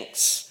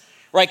things.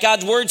 Right?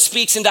 God's word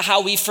speaks into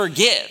how we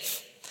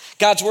forgive.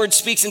 God's word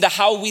speaks into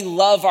how we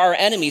love our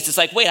enemies. It's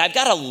like, wait, I've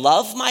got to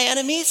love my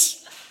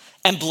enemies?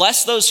 and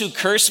bless those who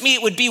curse me,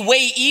 it would be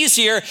way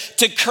easier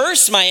to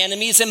curse my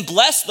enemies and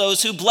bless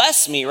those who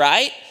bless me,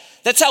 right?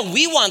 That's how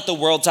we want the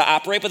world to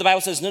operate, but the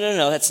Bible says,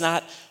 no, that's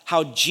not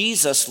how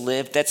Jesus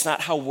lived. That's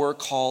not how we're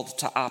called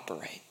to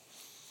operate.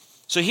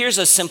 So here's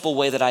a simple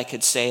way that I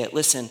could say it.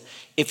 Listen,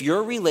 if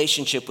your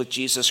relationship with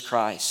Jesus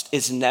Christ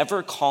is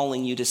never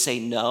calling you to say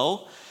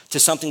no to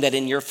something that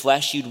in your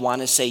flesh you'd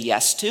want to say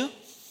yes to,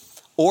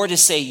 or to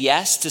say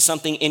yes to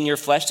something in your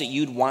flesh that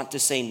you'd want to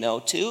say no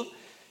to,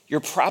 you're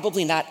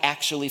probably not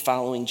actually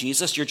following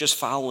Jesus. You're just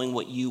following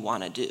what you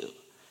want to do.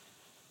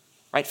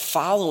 Right?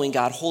 Following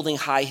God, holding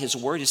high his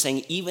word is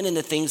saying, even in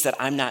the things that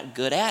I'm not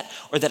good at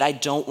or that I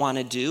don't want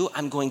to do,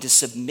 I'm going to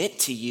submit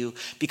to you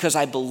because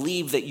I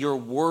believe that your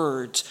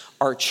words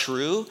are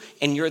true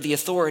and you're the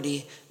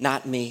authority,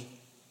 not me.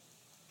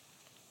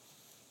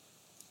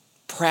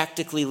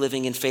 Practically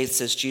living in faith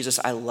says, Jesus,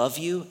 I love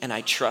you and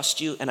I trust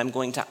you and I'm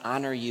going to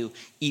honor you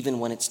even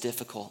when it's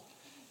difficult.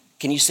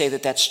 Can you say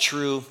that that's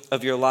true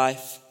of your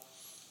life?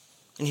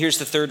 And here's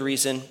the third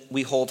reason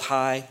we hold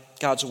high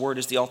God's word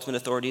is the ultimate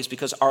authority, is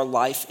because our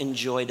life and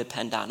joy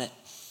depend on it.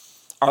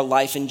 Our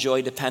life and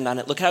joy depend on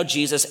it. Look how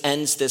Jesus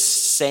ends this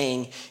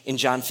saying in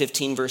John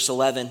 15, verse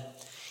 11.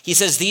 He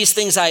says, these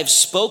things I have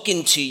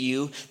spoken to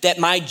you, that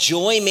my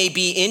joy may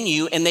be in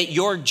you and that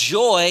your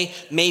joy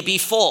may be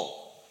full.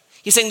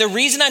 He's saying the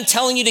reason I'm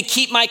telling you to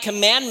keep my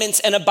commandments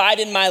and abide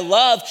in my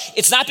love,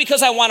 it's not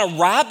because I want to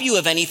rob you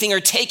of anything or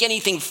take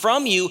anything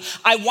from you.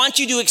 I want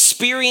you to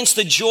experience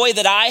the joy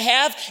that I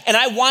have, and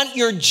I want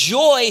your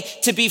joy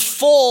to be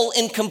full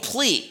and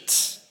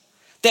complete.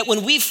 That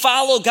when we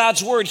follow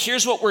God's word,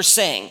 here's what we're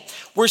saying.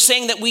 We're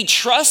saying that we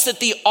trust that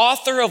the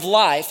author of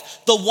life,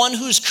 the one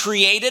who's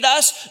created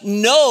us,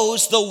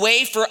 knows the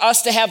way for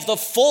us to have the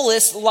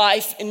fullest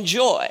life and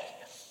joy.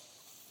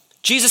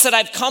 Jesus said,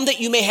 I've come that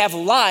you may have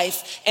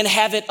life and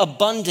have it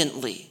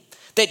abundantly.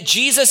 That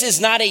Jesus is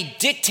not a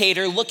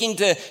dictator looking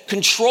to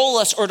control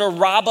us or to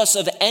rob us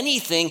of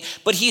anything,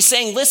 but he's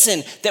saying,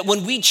 listen, that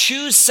when we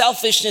choose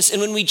selfishness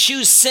and when we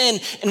choose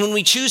sin and when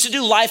we choose to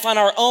do life on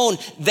our own,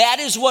 that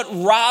is what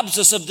robs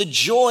us of the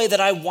joy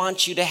that I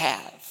want you to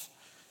have.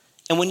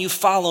 And when you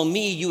follow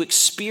me, you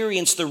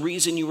experience the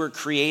reason you were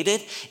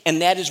created,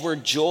 and that is where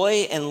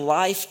joy and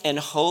life and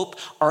hope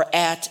are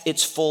at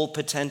its full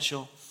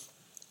potential.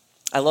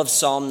 I love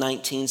Psalm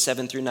 19,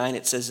 7-9.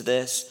 It says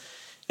this.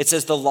 It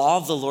says, the law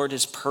of the Lord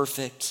is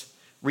perfect,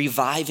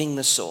 reviving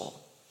the soul.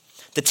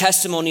 The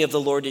testimony of the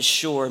Lord is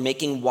sure,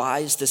 making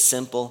wise the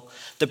simple.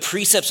 The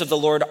precepts of the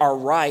Lord are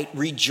right,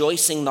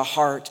 rejoicing the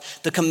heart.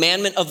 The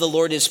commandment of the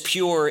Lord is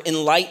pure,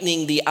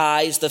 enlightening the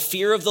eyes. The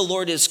fear of the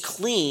Lord is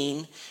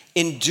clean,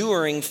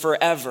 enduring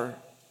forever.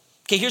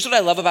 Okay, here's what I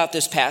love about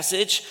this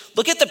passage.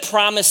 Look at the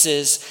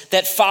promises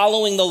that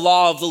following the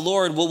law of the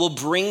Lord will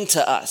bring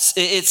to us.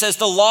 It says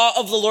the law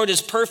of the Lord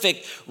is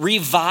perfect,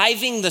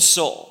 reviving the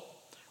soul.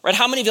 Right?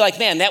 How many of you are like,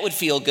 man, that would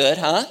feel good,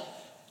 huh?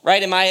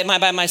 Right? Am I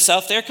by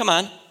myself there? Come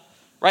on.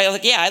 Right?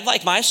 Like, yeah, I'd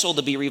like my soul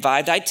to be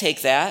revived. I'd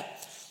take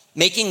that.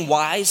 Making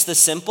wise the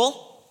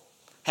simple.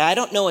 Hey, I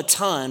don't know a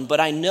ton, but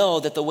I know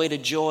that the way to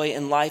joy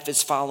in life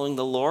is following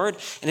the Lord.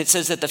 And it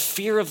says that the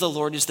fear of the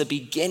Lord is the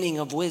beginning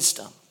of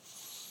wisdom.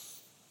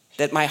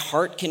 That my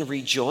heart can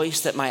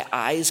rejoice, that my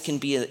eyes can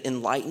be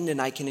enlightened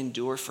and I can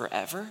endure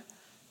forever.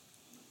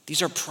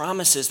 These are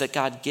promises that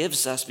God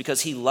gives us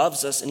because he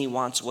loves us and he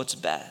wants what's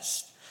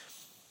best.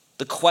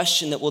 The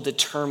question that will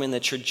determine the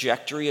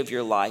trajectory of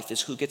your life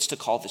is who gets to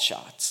call the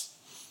shots.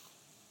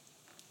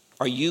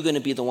 Are you going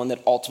to be the one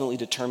that ultimately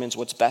determines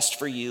what's best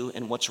for you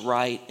and what's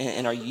right?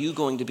 And are you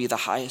going to be the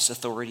highest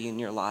authority in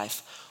your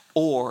life?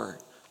 Or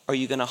are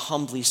you going to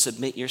humbly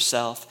submit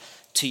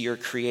yourself to your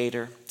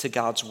Creator, to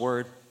God's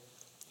word?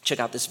 Check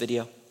out this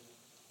video.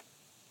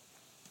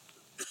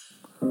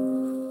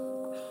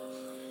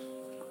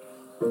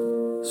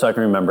 So I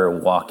can remember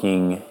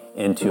walking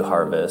into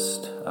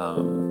Harvest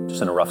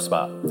just in a rough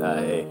spot.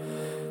 I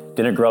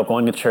didn't grow up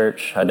going to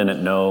church. I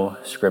didn't know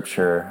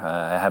scripture.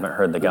 I haven't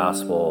heard the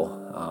gospel.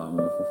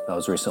 I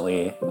was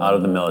recently out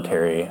of the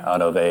military,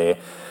 out of a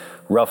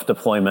rough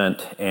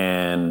deployment,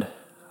 and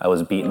I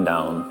was beaten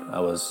down. I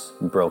was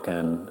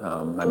broken.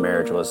 My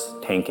marriage was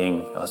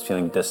tanking. I was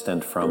feeling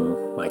distant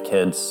from my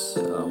kids,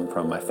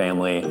 from my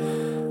family.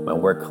 My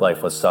work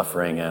life was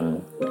suffering,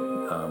 and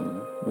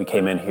we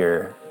came in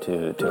here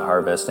to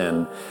Harvest,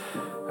 and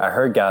I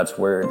heard God's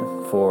word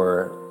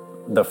for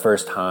the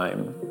first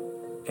time.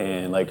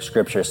 And like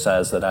scripture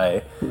says that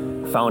I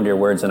found your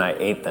words and I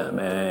ate them.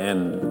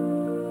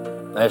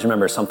 And I just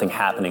remember something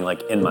happening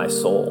like in my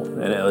soul.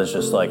 And it was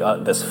just like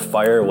this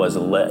fire was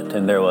lit,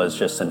 and there was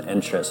just an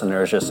interest, and there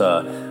was just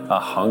a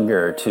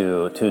hunger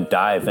to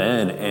dive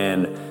in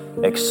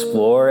and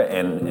explore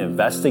and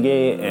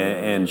investigate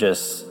and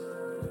just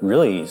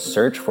really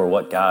search for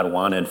what God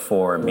wanted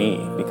for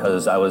me,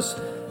 because I was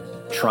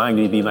trying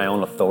to be my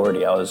own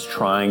authority. I was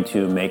trying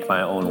to make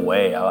my own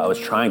way. I was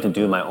trying to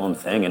do my own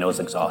thing, and it was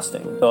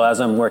exhausting. So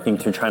as I'm working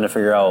through trying to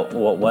figure out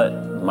what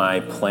my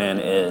plan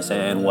is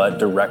and what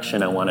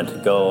direction I wanted to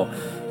go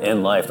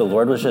in life, the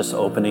Lord was just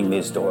opening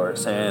these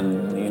doors.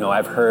 And,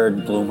 I've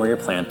heard bloom where you're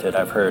planted.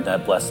 I've heard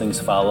that blessings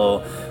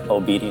follow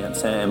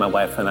obedience. And my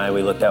wife and I,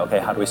 we looked at, okay,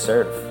 how do we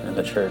serve in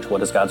the church? What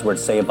does God's word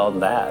say about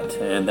that?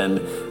 And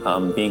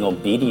then being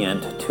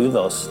obedient to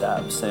those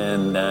steps.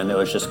 And then it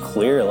was just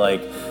clear,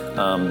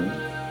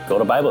 go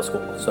to Bible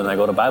school. So then I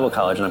go to Bible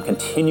college, and I'm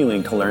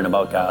continuing to learn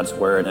about God's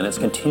word, and it's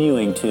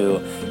continuing to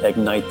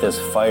ignite this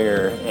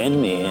fire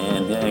in me.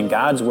 And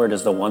God's word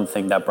is the one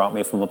thing that brought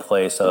me from a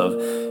place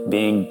of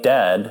being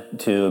dead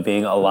to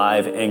being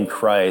alive in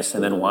Christ,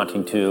 and then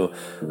wanting to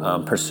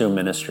pursue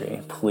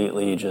ministry.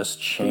 Completely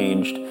just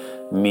changed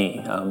me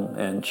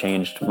and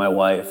changed my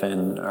wife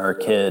and our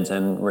kids,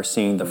 and we're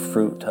seeing the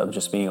fruit of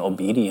just being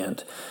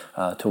obedient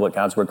to what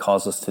God's word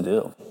calls us to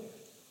do.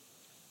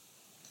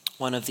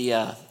 One of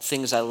the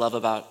things I love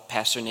about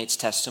Pastor Nate's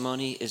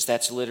testimony is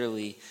that's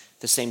literally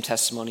the same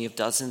testimony of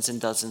dozens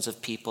and dozens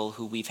of people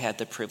who we've had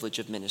the privilege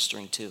of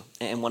ministering to.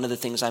 And one of the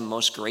things I'm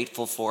most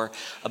grateful for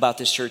about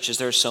this church is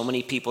there are so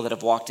many people that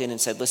have walked in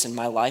and said, listen,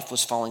 my life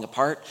was falling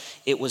apart.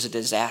 It was a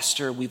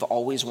disaster. We've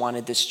always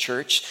wanted this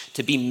church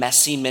to be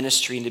messy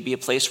ministry and to be a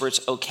place where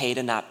it's okay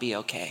to not be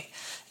okay.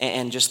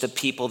 And just the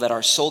people that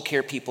our soul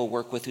care people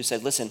work with who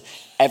said, listen,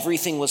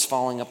 everything was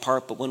falling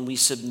apart, but when we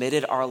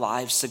submitted our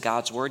lives to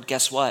God's word,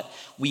 guess what?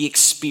 We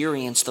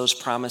experienced those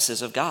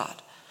promises of God.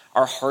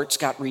 Our hearts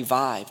got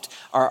revived.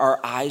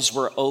 Our eyes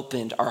were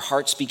opened. Our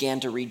hearts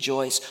began to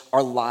rejoice.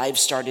 Our lives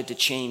started to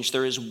change.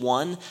 There is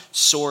one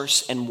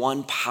source and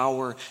one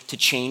power to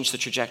change the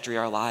trajectory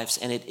of our lives,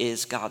 and it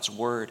is God's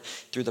word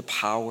through the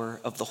power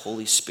of the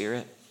Holy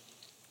Spirit.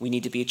 We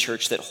need to be a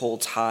church that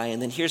holds high.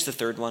 And then here's the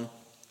third one.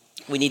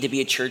 We need to be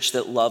a church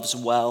that loves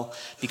well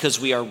because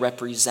we are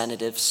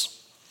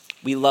representatives.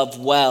 We love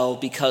well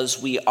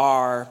because we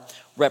are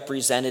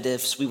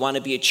representatives. We want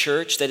to be a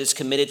church that is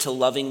committed to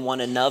loving one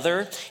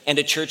another and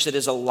a church that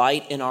is a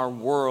light in our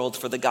world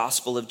for the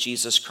gospel of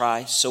Jesus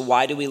Christ. So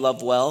why do we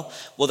love well?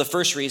 Well, the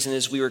first reason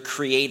is we were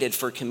created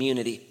for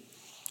community.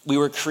 We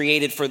were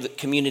created for the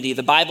community.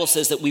 The Bible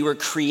says that we were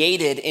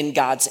created in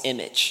God's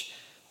image.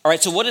 All right,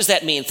 so what does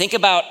that mean? Think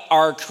about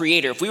our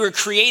creator. If we were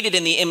created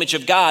in the image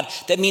of God,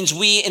 that means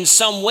we in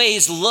some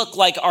ways look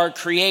like our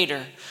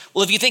creator.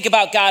 Well, if you think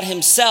about God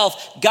himself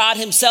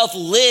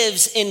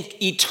lives in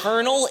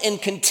eternal and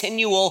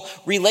continual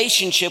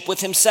relationship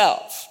with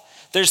himself.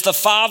 There's the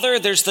Father,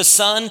 there's the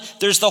Son,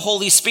 there's the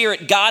Holy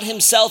Spirit. God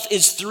himself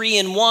is 3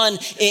 in 1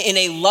 in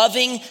a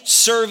loving,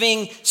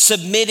 serving,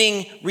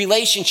 submitting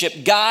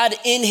relationship. God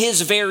in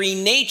his very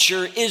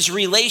nature is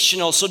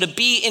relational. So to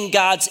be in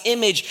God's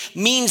image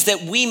means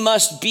that we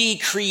must be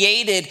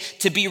created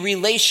to be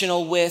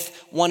relational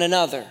with one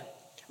another.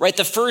 Right?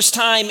 The first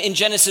time in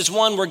Genesis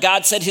 1 where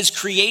God said his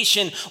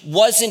creation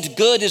wasn't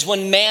good is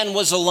when man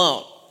was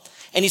alone.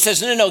 And he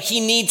says, no, he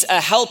needs a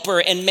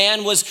helper, and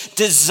man was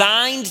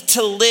designed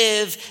to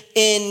live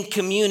in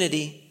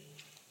community.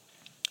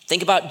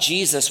 Think about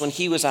Jesus when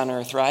he was on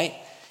earth, right?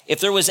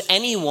 If there was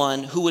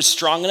anyone who was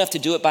strong enough to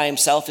do it by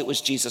himself, it was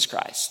Jesus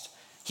Christ.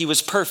 He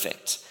was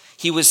perfect.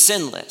 He was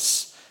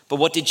sinless. But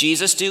what did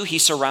Jesus do? He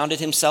surrounded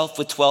himself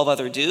with 12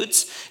 other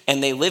dudes,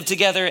 and they lived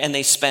together, and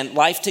they spent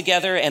life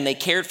together, and they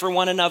cared for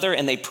one another,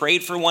 and they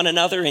prayed for one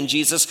another, and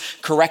Jesus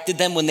corrected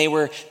them when they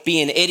were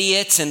being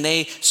idiots, and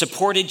they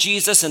supported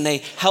Jesus, and they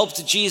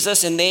helped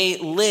Jesus, and they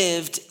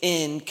lived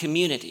in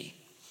community.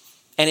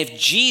 And if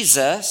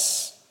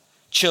Jesus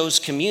chose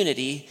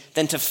community,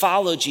 then to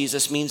follow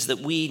Jesus means that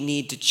we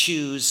need to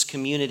choose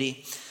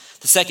community.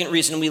 The second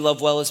reason we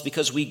love well is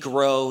because we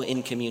grow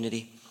in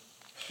community.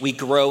 We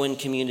grow in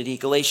community.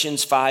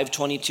 Galatians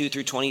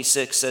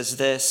 5:22-26 says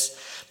this,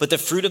 but the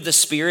fruit of the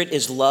Spirit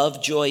is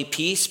love, joy,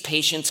 peace,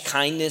 patience,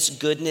 kindness,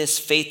 goodness,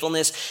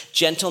 faithfulness,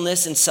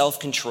 gentleness, and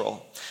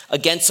self-control.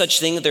 Against such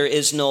thing there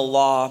is no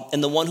law,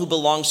 and the one who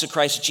belongs to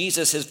Christ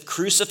Jesus has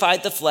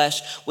crucified the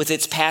flesh with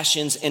its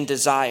passions and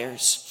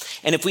desires.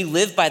 And if we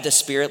live by the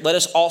Spirit, let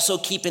us also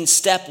keep in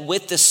step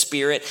with the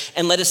Spirit,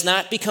 and let us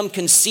not become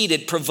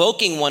conceited,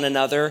 provoking one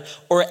another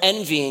or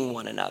envying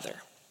one another.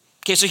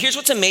 Okay, so here's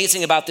what's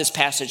amazing about this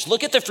passage.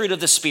 Look at the fruit of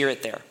the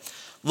Spirit there.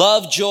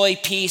 Love, joy,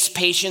 peace,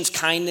 patience,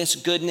 kindness,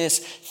 goodness,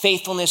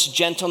 faithfulness,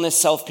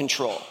 gentleness,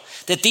 self-control.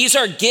 That these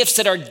are gifts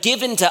that are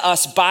given to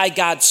us by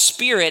God's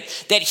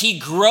Spirit, that he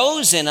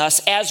grows in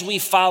us as we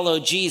follow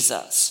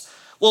Jesus.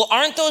 Well,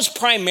 aren't those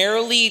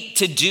primarily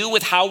to do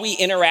with how we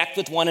interact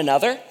with one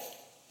another?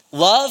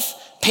 Love,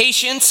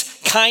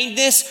 patience,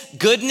 kindness,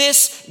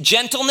 goodness,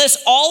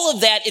 gentleness, all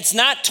of that, it's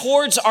not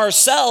towards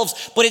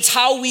ourselves, but it's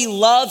how we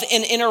love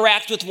and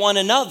interact with one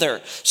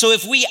another. So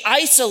if we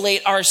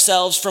isolate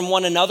ourselves from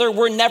one another,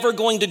 we're never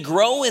going to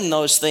grow in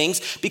those things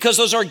because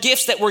those are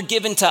gifts that were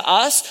given to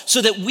us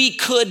so that we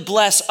could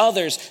bless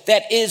others.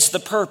 That is the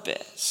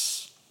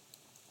purpose.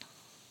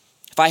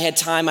 If I had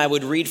time, I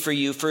would read for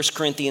you 1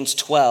 Corinthians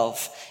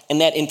 12,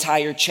 and that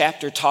entire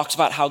chapter talks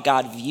about how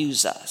God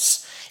views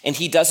us. And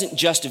he doesn't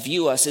just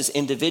view us as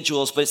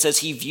individuals, but it says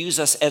he views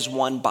us as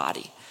one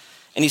body.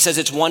 And he says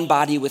it's one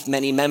body with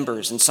many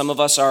members. And some of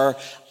us are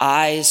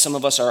eyes, some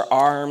of us are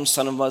arms,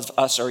 some of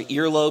us are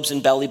earlobes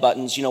and belly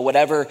buttons.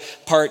 Whatever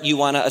part you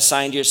want to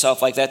assign to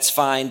yourself, like that's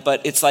fine.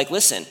 But it's like,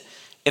 listen,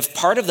 if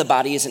part of the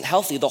body isn't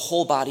healthy, the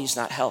whole body's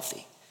not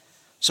healthy.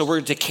 So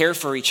we're to care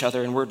for each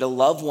other, and we're to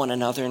love one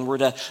another, and we're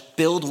to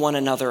build one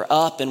another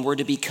up, and we're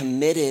to be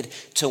committed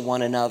to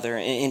one another.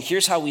 And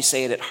here's how we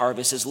say it at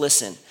Harvest is,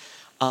 listen,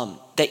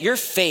 that your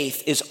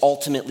faith is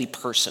ultimately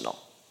personal.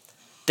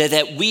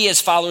 That we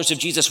as followers of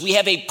Jesus, we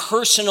have a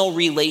personal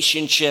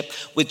relationship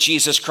with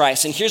Jesus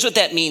Christ. And here's what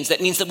that means. That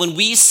means that when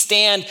we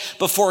stand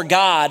before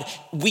God,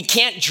 we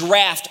can't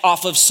draft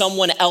off of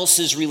someone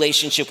else's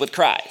relationship with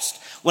Christ.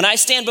 When I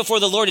stand before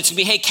the Lord, it's gonna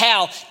be, hey,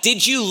 Cal,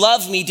 did you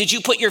love me? Did you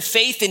put your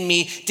faith in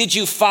me? Did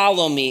you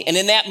follow me? And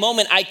in that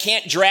moment, I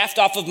can't draft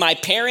off of my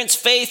parents'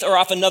 faith or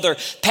off another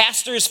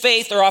pastor's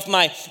faith or off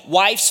my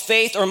wife's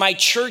faith or my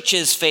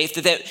church's faith.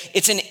 That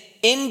it's an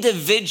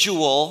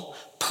individual,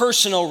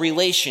 personal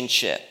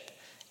relationship.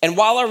 And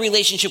while our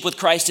relationship with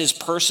Christ is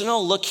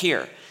personal, look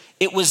here,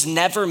 it was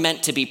never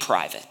meant to be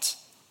private.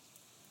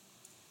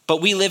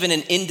 But we live in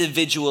an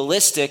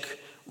individualistic,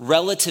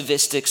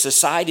 relativistic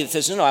society that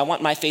says, no, I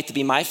want my faith to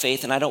be my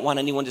faith, and I don't want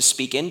anyone to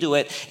speak into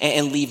it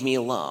and leave me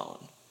alone.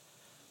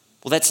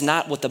 Well, that's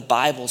not what the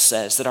Bible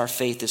says that our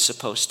faith is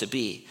supposed to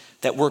be,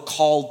 that we're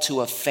called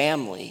to a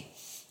family,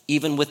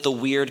 even with the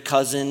weird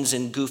cousins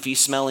and goofy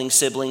smelling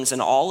siblings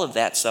and all of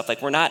that stuff.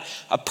 Like, we're not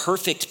a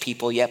perfect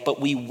people yet, but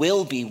we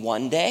will be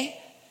one day.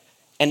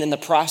 And in the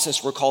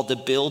process, we're called to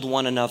build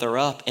one another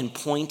up and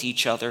point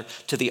each other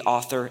to the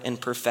author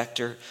and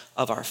perfecter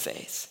of our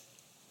faith.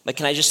 But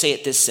can I just say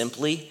it this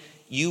simply?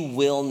 You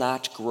will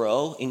not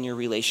grow in your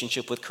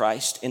relationship with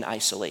Christ in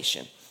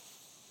isolation.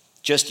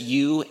 Just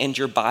you and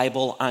your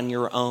Bible on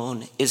your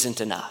own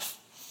isn't enough.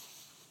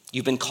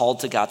 You've been called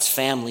to God's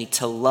family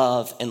to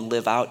love and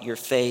live out your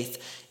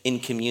faith in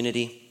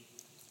community.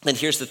 Then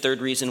here's the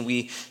third reason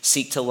we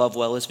seek to love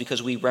well is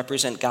because we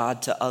represent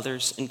God to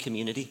others in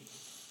community.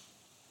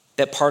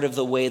 That part of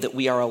the way that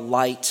we are a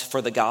light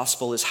for the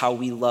gospel is how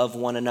we love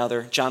one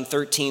another. John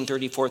 13,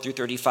 34 through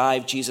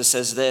 35, Jesus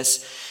says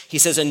this. He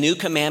says, a new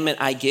commandment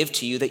I give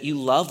to you, that you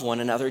love one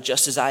another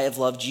just as I have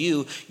loved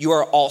you. You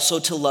are also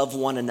to love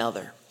one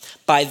another.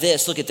 By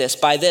this, look at this,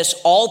 by this,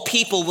 all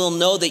people will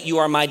know that you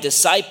are my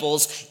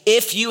disciples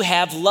if you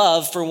have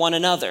love for one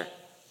another.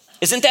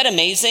 Isn't that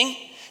amazing?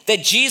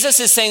 That Jesus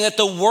is saying that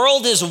the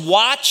world is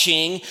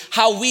watching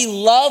how we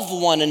love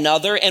one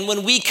another. And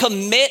when we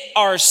commit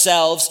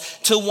ourselves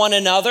to one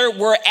another,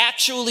 we're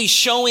actually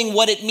showing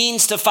what it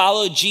means to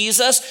follow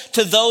Jesus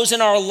to those in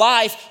our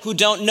life who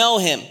don't know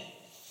him.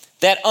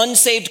 That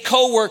unsaved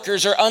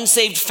coworkers or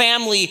unsaved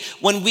family,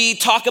 when we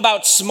talk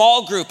about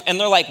small group and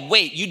they're like,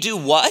 wait, you do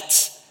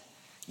what?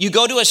 You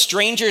go to a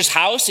stranger's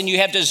house and you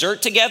have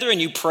dessert together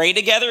and you pray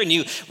together and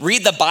you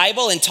read the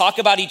Bible and talk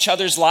about each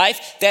other's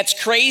life.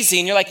 That's crazy.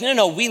 And you're like,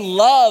 no, we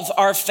love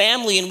our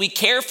family and we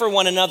care for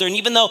one another. And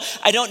even though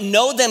I don't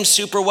know them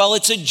super well,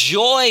 it's a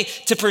joy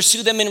to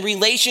pursue them in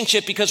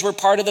relationship because we're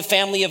part of the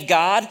family of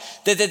God.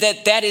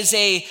 That is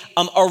a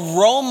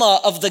aroma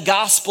of the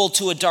gospel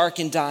to a dark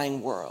and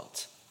dying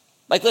world.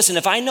 Like, listen,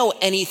 if I know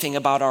anything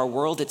about our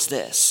world, it's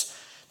this,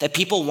 that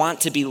people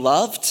want to be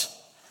loved.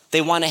 They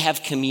want to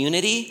have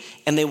community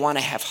and they want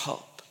to have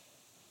hope.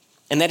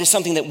 And that is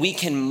something that we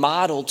can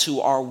model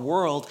to our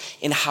world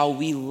in how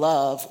we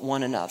love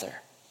one another.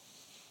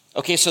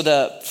 Okay, so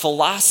the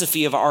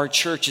philosophy of our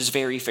church is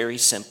very, very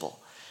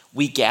simple.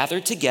 We gather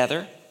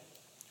together,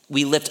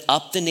 we lift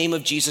up the name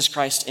of Jesus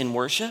Christ in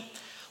worship,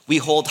 we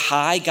hold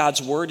high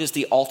God's word as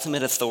the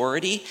ultimate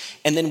authority,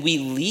 and then we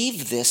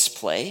leave this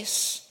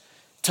place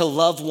to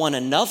love one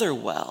another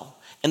well.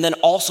 And then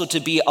also to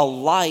be a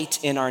light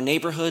in our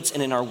neighborhoods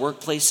and in our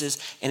workplaces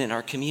and in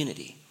our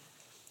community.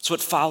 It's what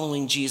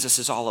following Jesus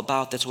is all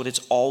about. That's what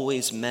it's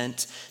always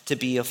meant to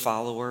be, a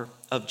follower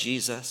of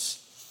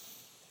Jesus.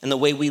 And the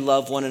way we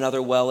love one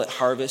another well at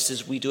Harvest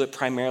is we do it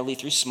primarily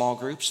through small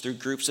groups, through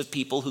groups of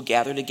people who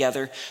gather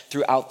together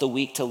throughout the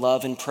week to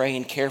love and pray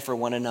and care for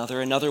one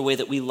another. Another way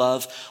that we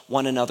love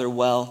one another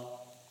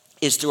well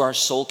is through our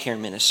soul care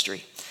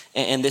ministry.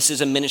 And this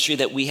is a ministry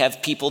that we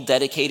have people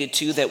dedicated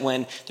to, that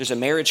when there's a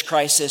marriage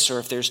crisis or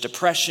if there's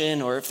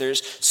depression or if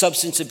there's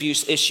substance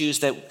abuse issues,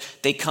 that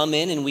they come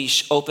in and we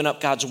open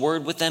up God's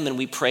word with them and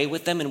we pray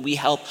with them and we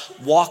help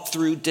walk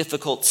through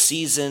difficult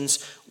seasons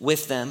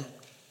with them.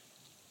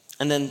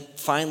 And then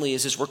finally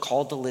is we're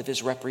called to live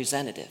as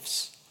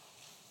representatives.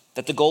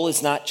 That the goal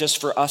is not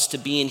just for us to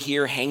be in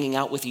here hanging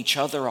out with each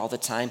other all the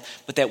time,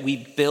 but that we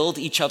build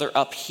each other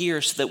up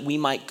here so that we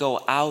might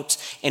go out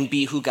and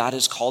be who God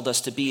has called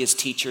us to be as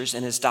teachers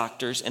and as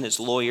doctors and as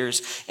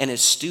lawyers and as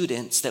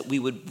students, that we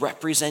would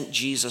represent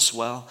Jesus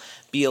well,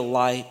 be a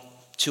light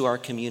to our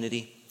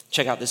community.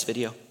 Check out this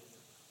video.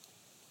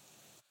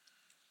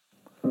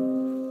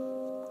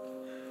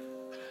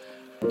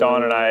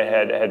 Dawn and I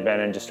had been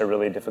in just a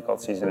really difficult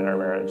season in our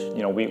marriage.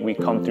 You know, we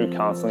come through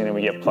counseling and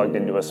we get plugged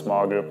into a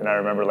small group. And I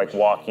remember like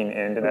walking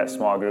into that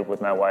small group with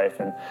my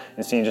wife and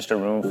seeing just a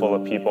room full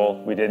of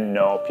people we didn't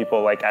know,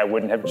 people like I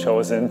wouldn't have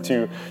chosen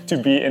to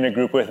be in a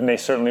group with, and they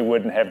certainly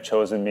wouldn't have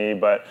chosen me.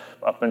 But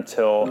up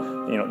until,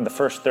 you know, the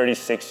first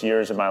 36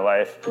 years of my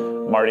life,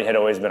 Marty had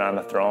always been on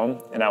the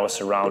throne, and I was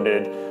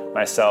surrounded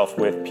myself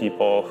with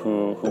people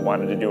who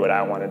wanted to do what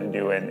I wanted to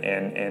do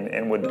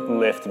and would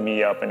lift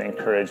me up and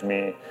encourage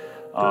me,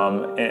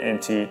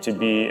 and to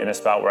be in a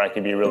spot where I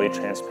could be really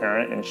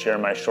transparent and share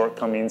my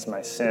shortcomings,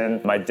 my sin,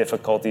 my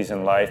difficulties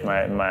in life,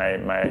 my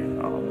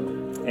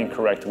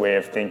incorrect way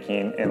of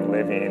thinking and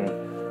living,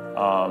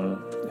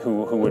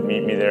 who would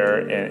meet me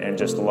there and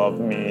just love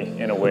me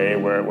in a way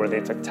where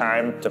they took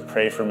time to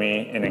pray for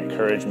me and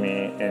encourage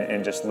me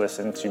and just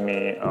listen to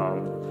me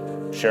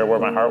share where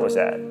my heart was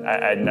at.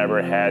 I'd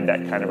never had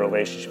that kind of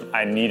relationship.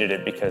 I needed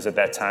it because at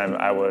that time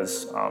I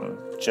was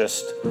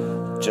just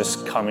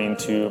coming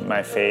to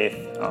my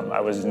faith.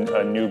 I was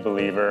a new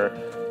believer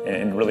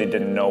and really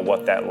didn't know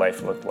what that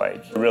life looked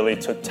like. It really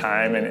took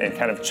time and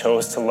kind of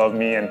chose to love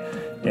me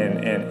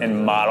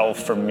and model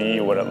for me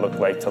what it looked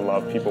like to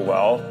love people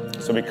well.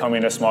 So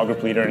becoming a small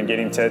group leader and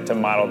getting to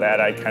model that,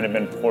 I'd kind of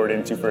been poured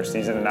into for a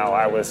season, and now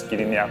I was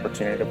getting the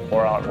opportunity to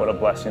pour out. What a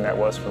blessing that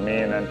was for me,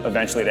 and then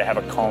eventually to have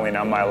a calling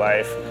on my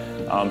life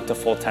to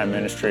full-time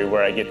ministry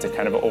where I get to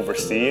kind of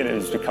oversee it. It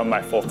has become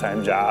my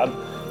full-time job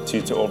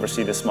to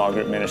oversee the small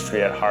group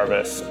ministry at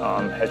Harvest.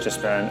 Has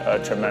just been a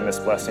tremendous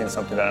blessing,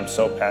 something that I'm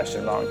so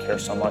passionate about and care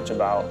so much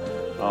about,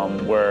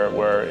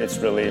 where it's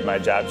really my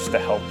job just to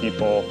help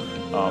people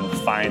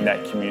find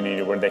that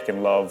community where they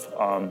can love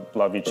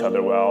each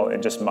other well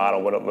and just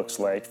model what it looks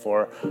like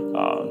to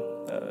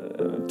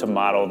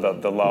model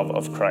the love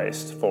of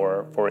Christ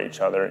for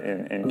each other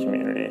in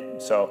community.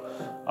 So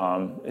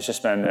it's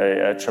just been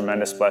a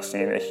tremendous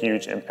blessing, a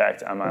huge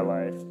impact on my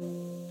life.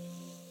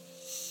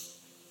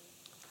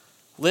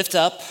 Lift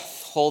up,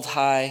 hold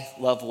high,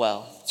 love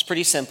well. It's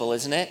pretty simple,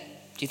 isn't it?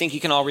 Do you think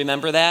you can all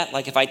remember that?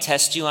 Like if I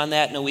test you on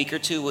that in a week or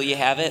two, will you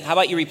have it? How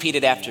about you repeat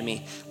it after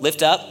me?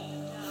 Lift up,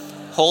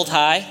 hold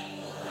high,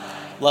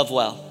 love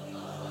well.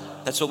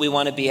 That's what we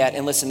want to be at.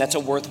 And listen, that's a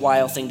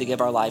worthwhile thing to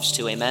give our lives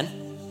to.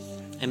 Amen?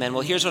 Amen.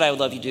 Well, here's what I would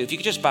love you to do. If you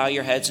could just bow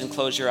your heads and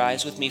close your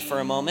eyes with me for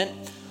a moment.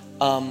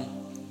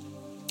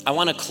 I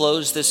want to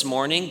close this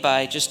morning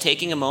by just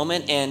taking a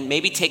moment and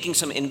maybe taking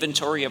some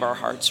inventory of our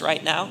hearts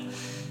right now.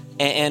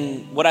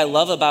 And what I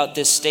love about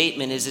this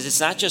statement is it's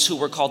not just who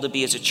we're called to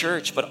be as a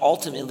church, but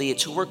ultimately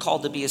it's who we're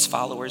called to be as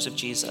followers of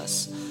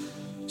Jesus.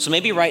 So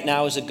maybe right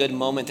now is a good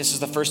moment. This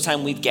is the first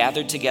time we've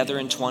gathered together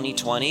in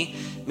 2020.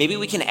 Maybe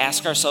we can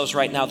ask ourselves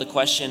right now the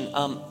question,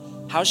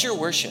 how's your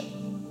worship?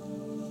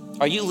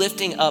 Are you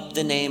lifting up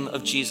the name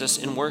of Jesus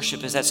in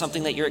worship? Is that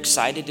something that you're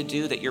excited to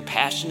do, that you're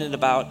passionate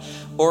about?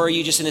 Or are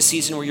you just in a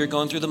season where you're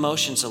going through the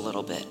motions a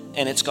little bit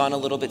and it's gone a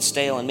little bit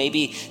stale? And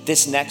maybe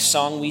this next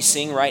song we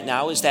sing right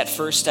now is that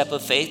first step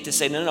of faith to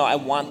say, no, I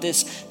want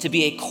this to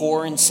be a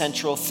core and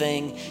central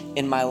thing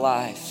in my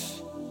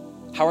life.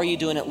 How are you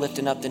doing at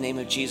lifting up the name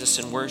of Jesus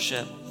in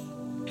worship?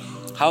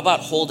 How about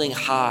holding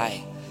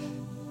high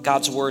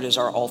God's word as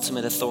our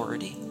ultimate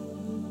authority?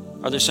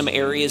 Are there some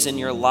areas in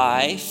your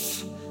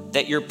life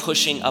that you're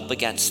pushing up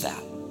against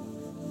that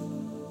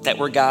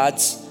where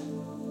God's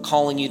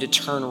calling you to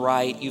turn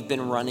right, you've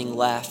been running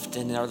left?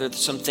 And are there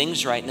some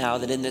things right now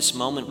that in this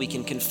moment we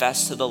can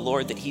confess to the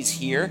Lord that he's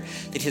here,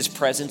 that his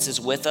presence is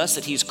with us,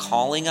 that he's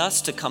calling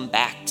us to come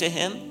back to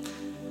him?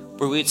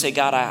 Where we would say,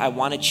 God, I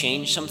want to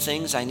change some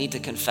things, I need to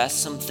confess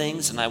some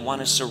things, and I want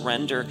to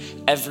surrender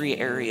every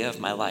area of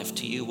my life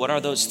to you. What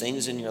are those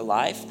things in your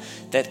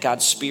life that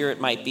God's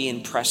Spirit might be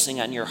impressing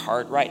on your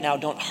heart right now?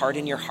 Don't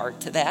harden your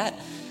heart to that.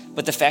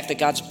 But the fact that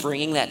God's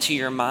bringing that to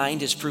your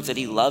mind is proof that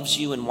he loves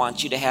you and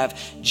wants you to have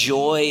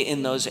joy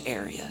in those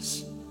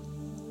areas.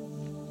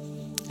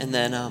 And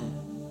then,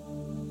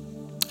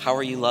 how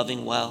are you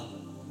loving well?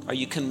 Are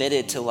you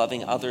committed to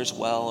loving others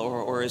well?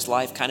 Or has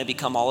life kind of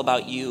become all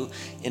about you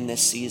in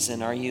this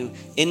season? Are you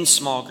in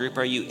small group?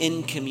 Are you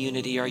in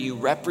community? Are you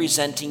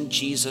representing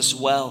Jesus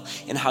well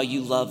in how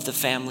you love the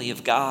family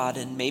of God?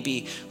 And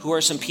maybe who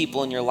are some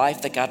people in your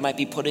life that God might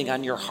be putting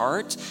on your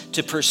heart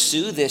to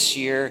pursue this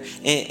year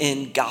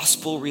in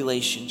gospel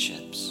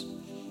relationships?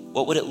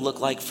 What would it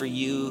look like for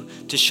you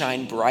to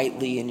shine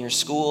brightly in your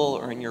school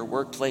or in your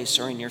workplace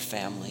or in your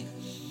family?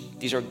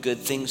 These are good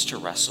things to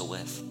wrestle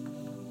with.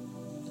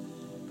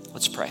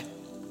 Let's pray.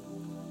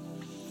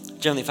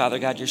 Heavenly Father,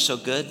 God, you're so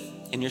good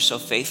and you're so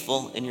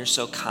faithful and you're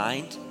so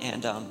kind.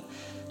 And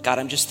God,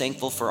 I'm just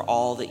thankful for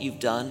all that you've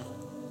done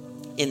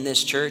in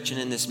this church and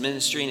in this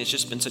ministry. And it's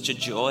just been such a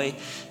joy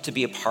to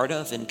be a part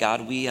of. And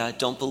God, we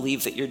don't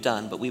believe that you're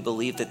done, but we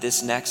believe that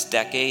this next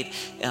decade,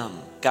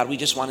 God, we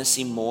just want to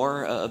see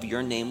more of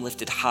your name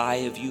lifted high,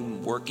 of you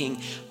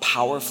working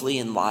powerfully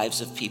in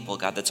lives of people.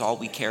 God, that's all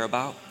we care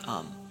about.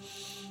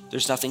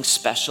 There's nothing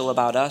special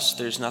about us.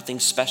 There's nothing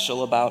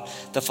special about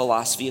the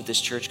philosophy of this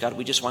church, God.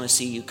 We just want to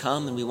see you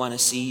come, and we want to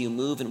see you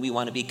move, and we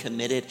want to be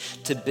committed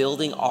to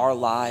building our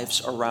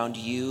lives around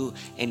you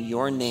and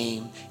your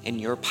name and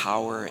your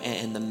power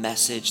and the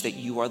message that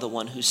you are the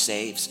one who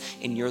saves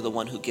and you're the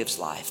one who gives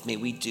life. May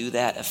we do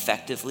that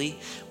effectively.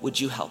 Would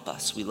you help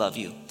us? We love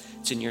you.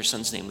 It's in your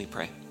son's name we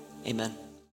pray. Amen.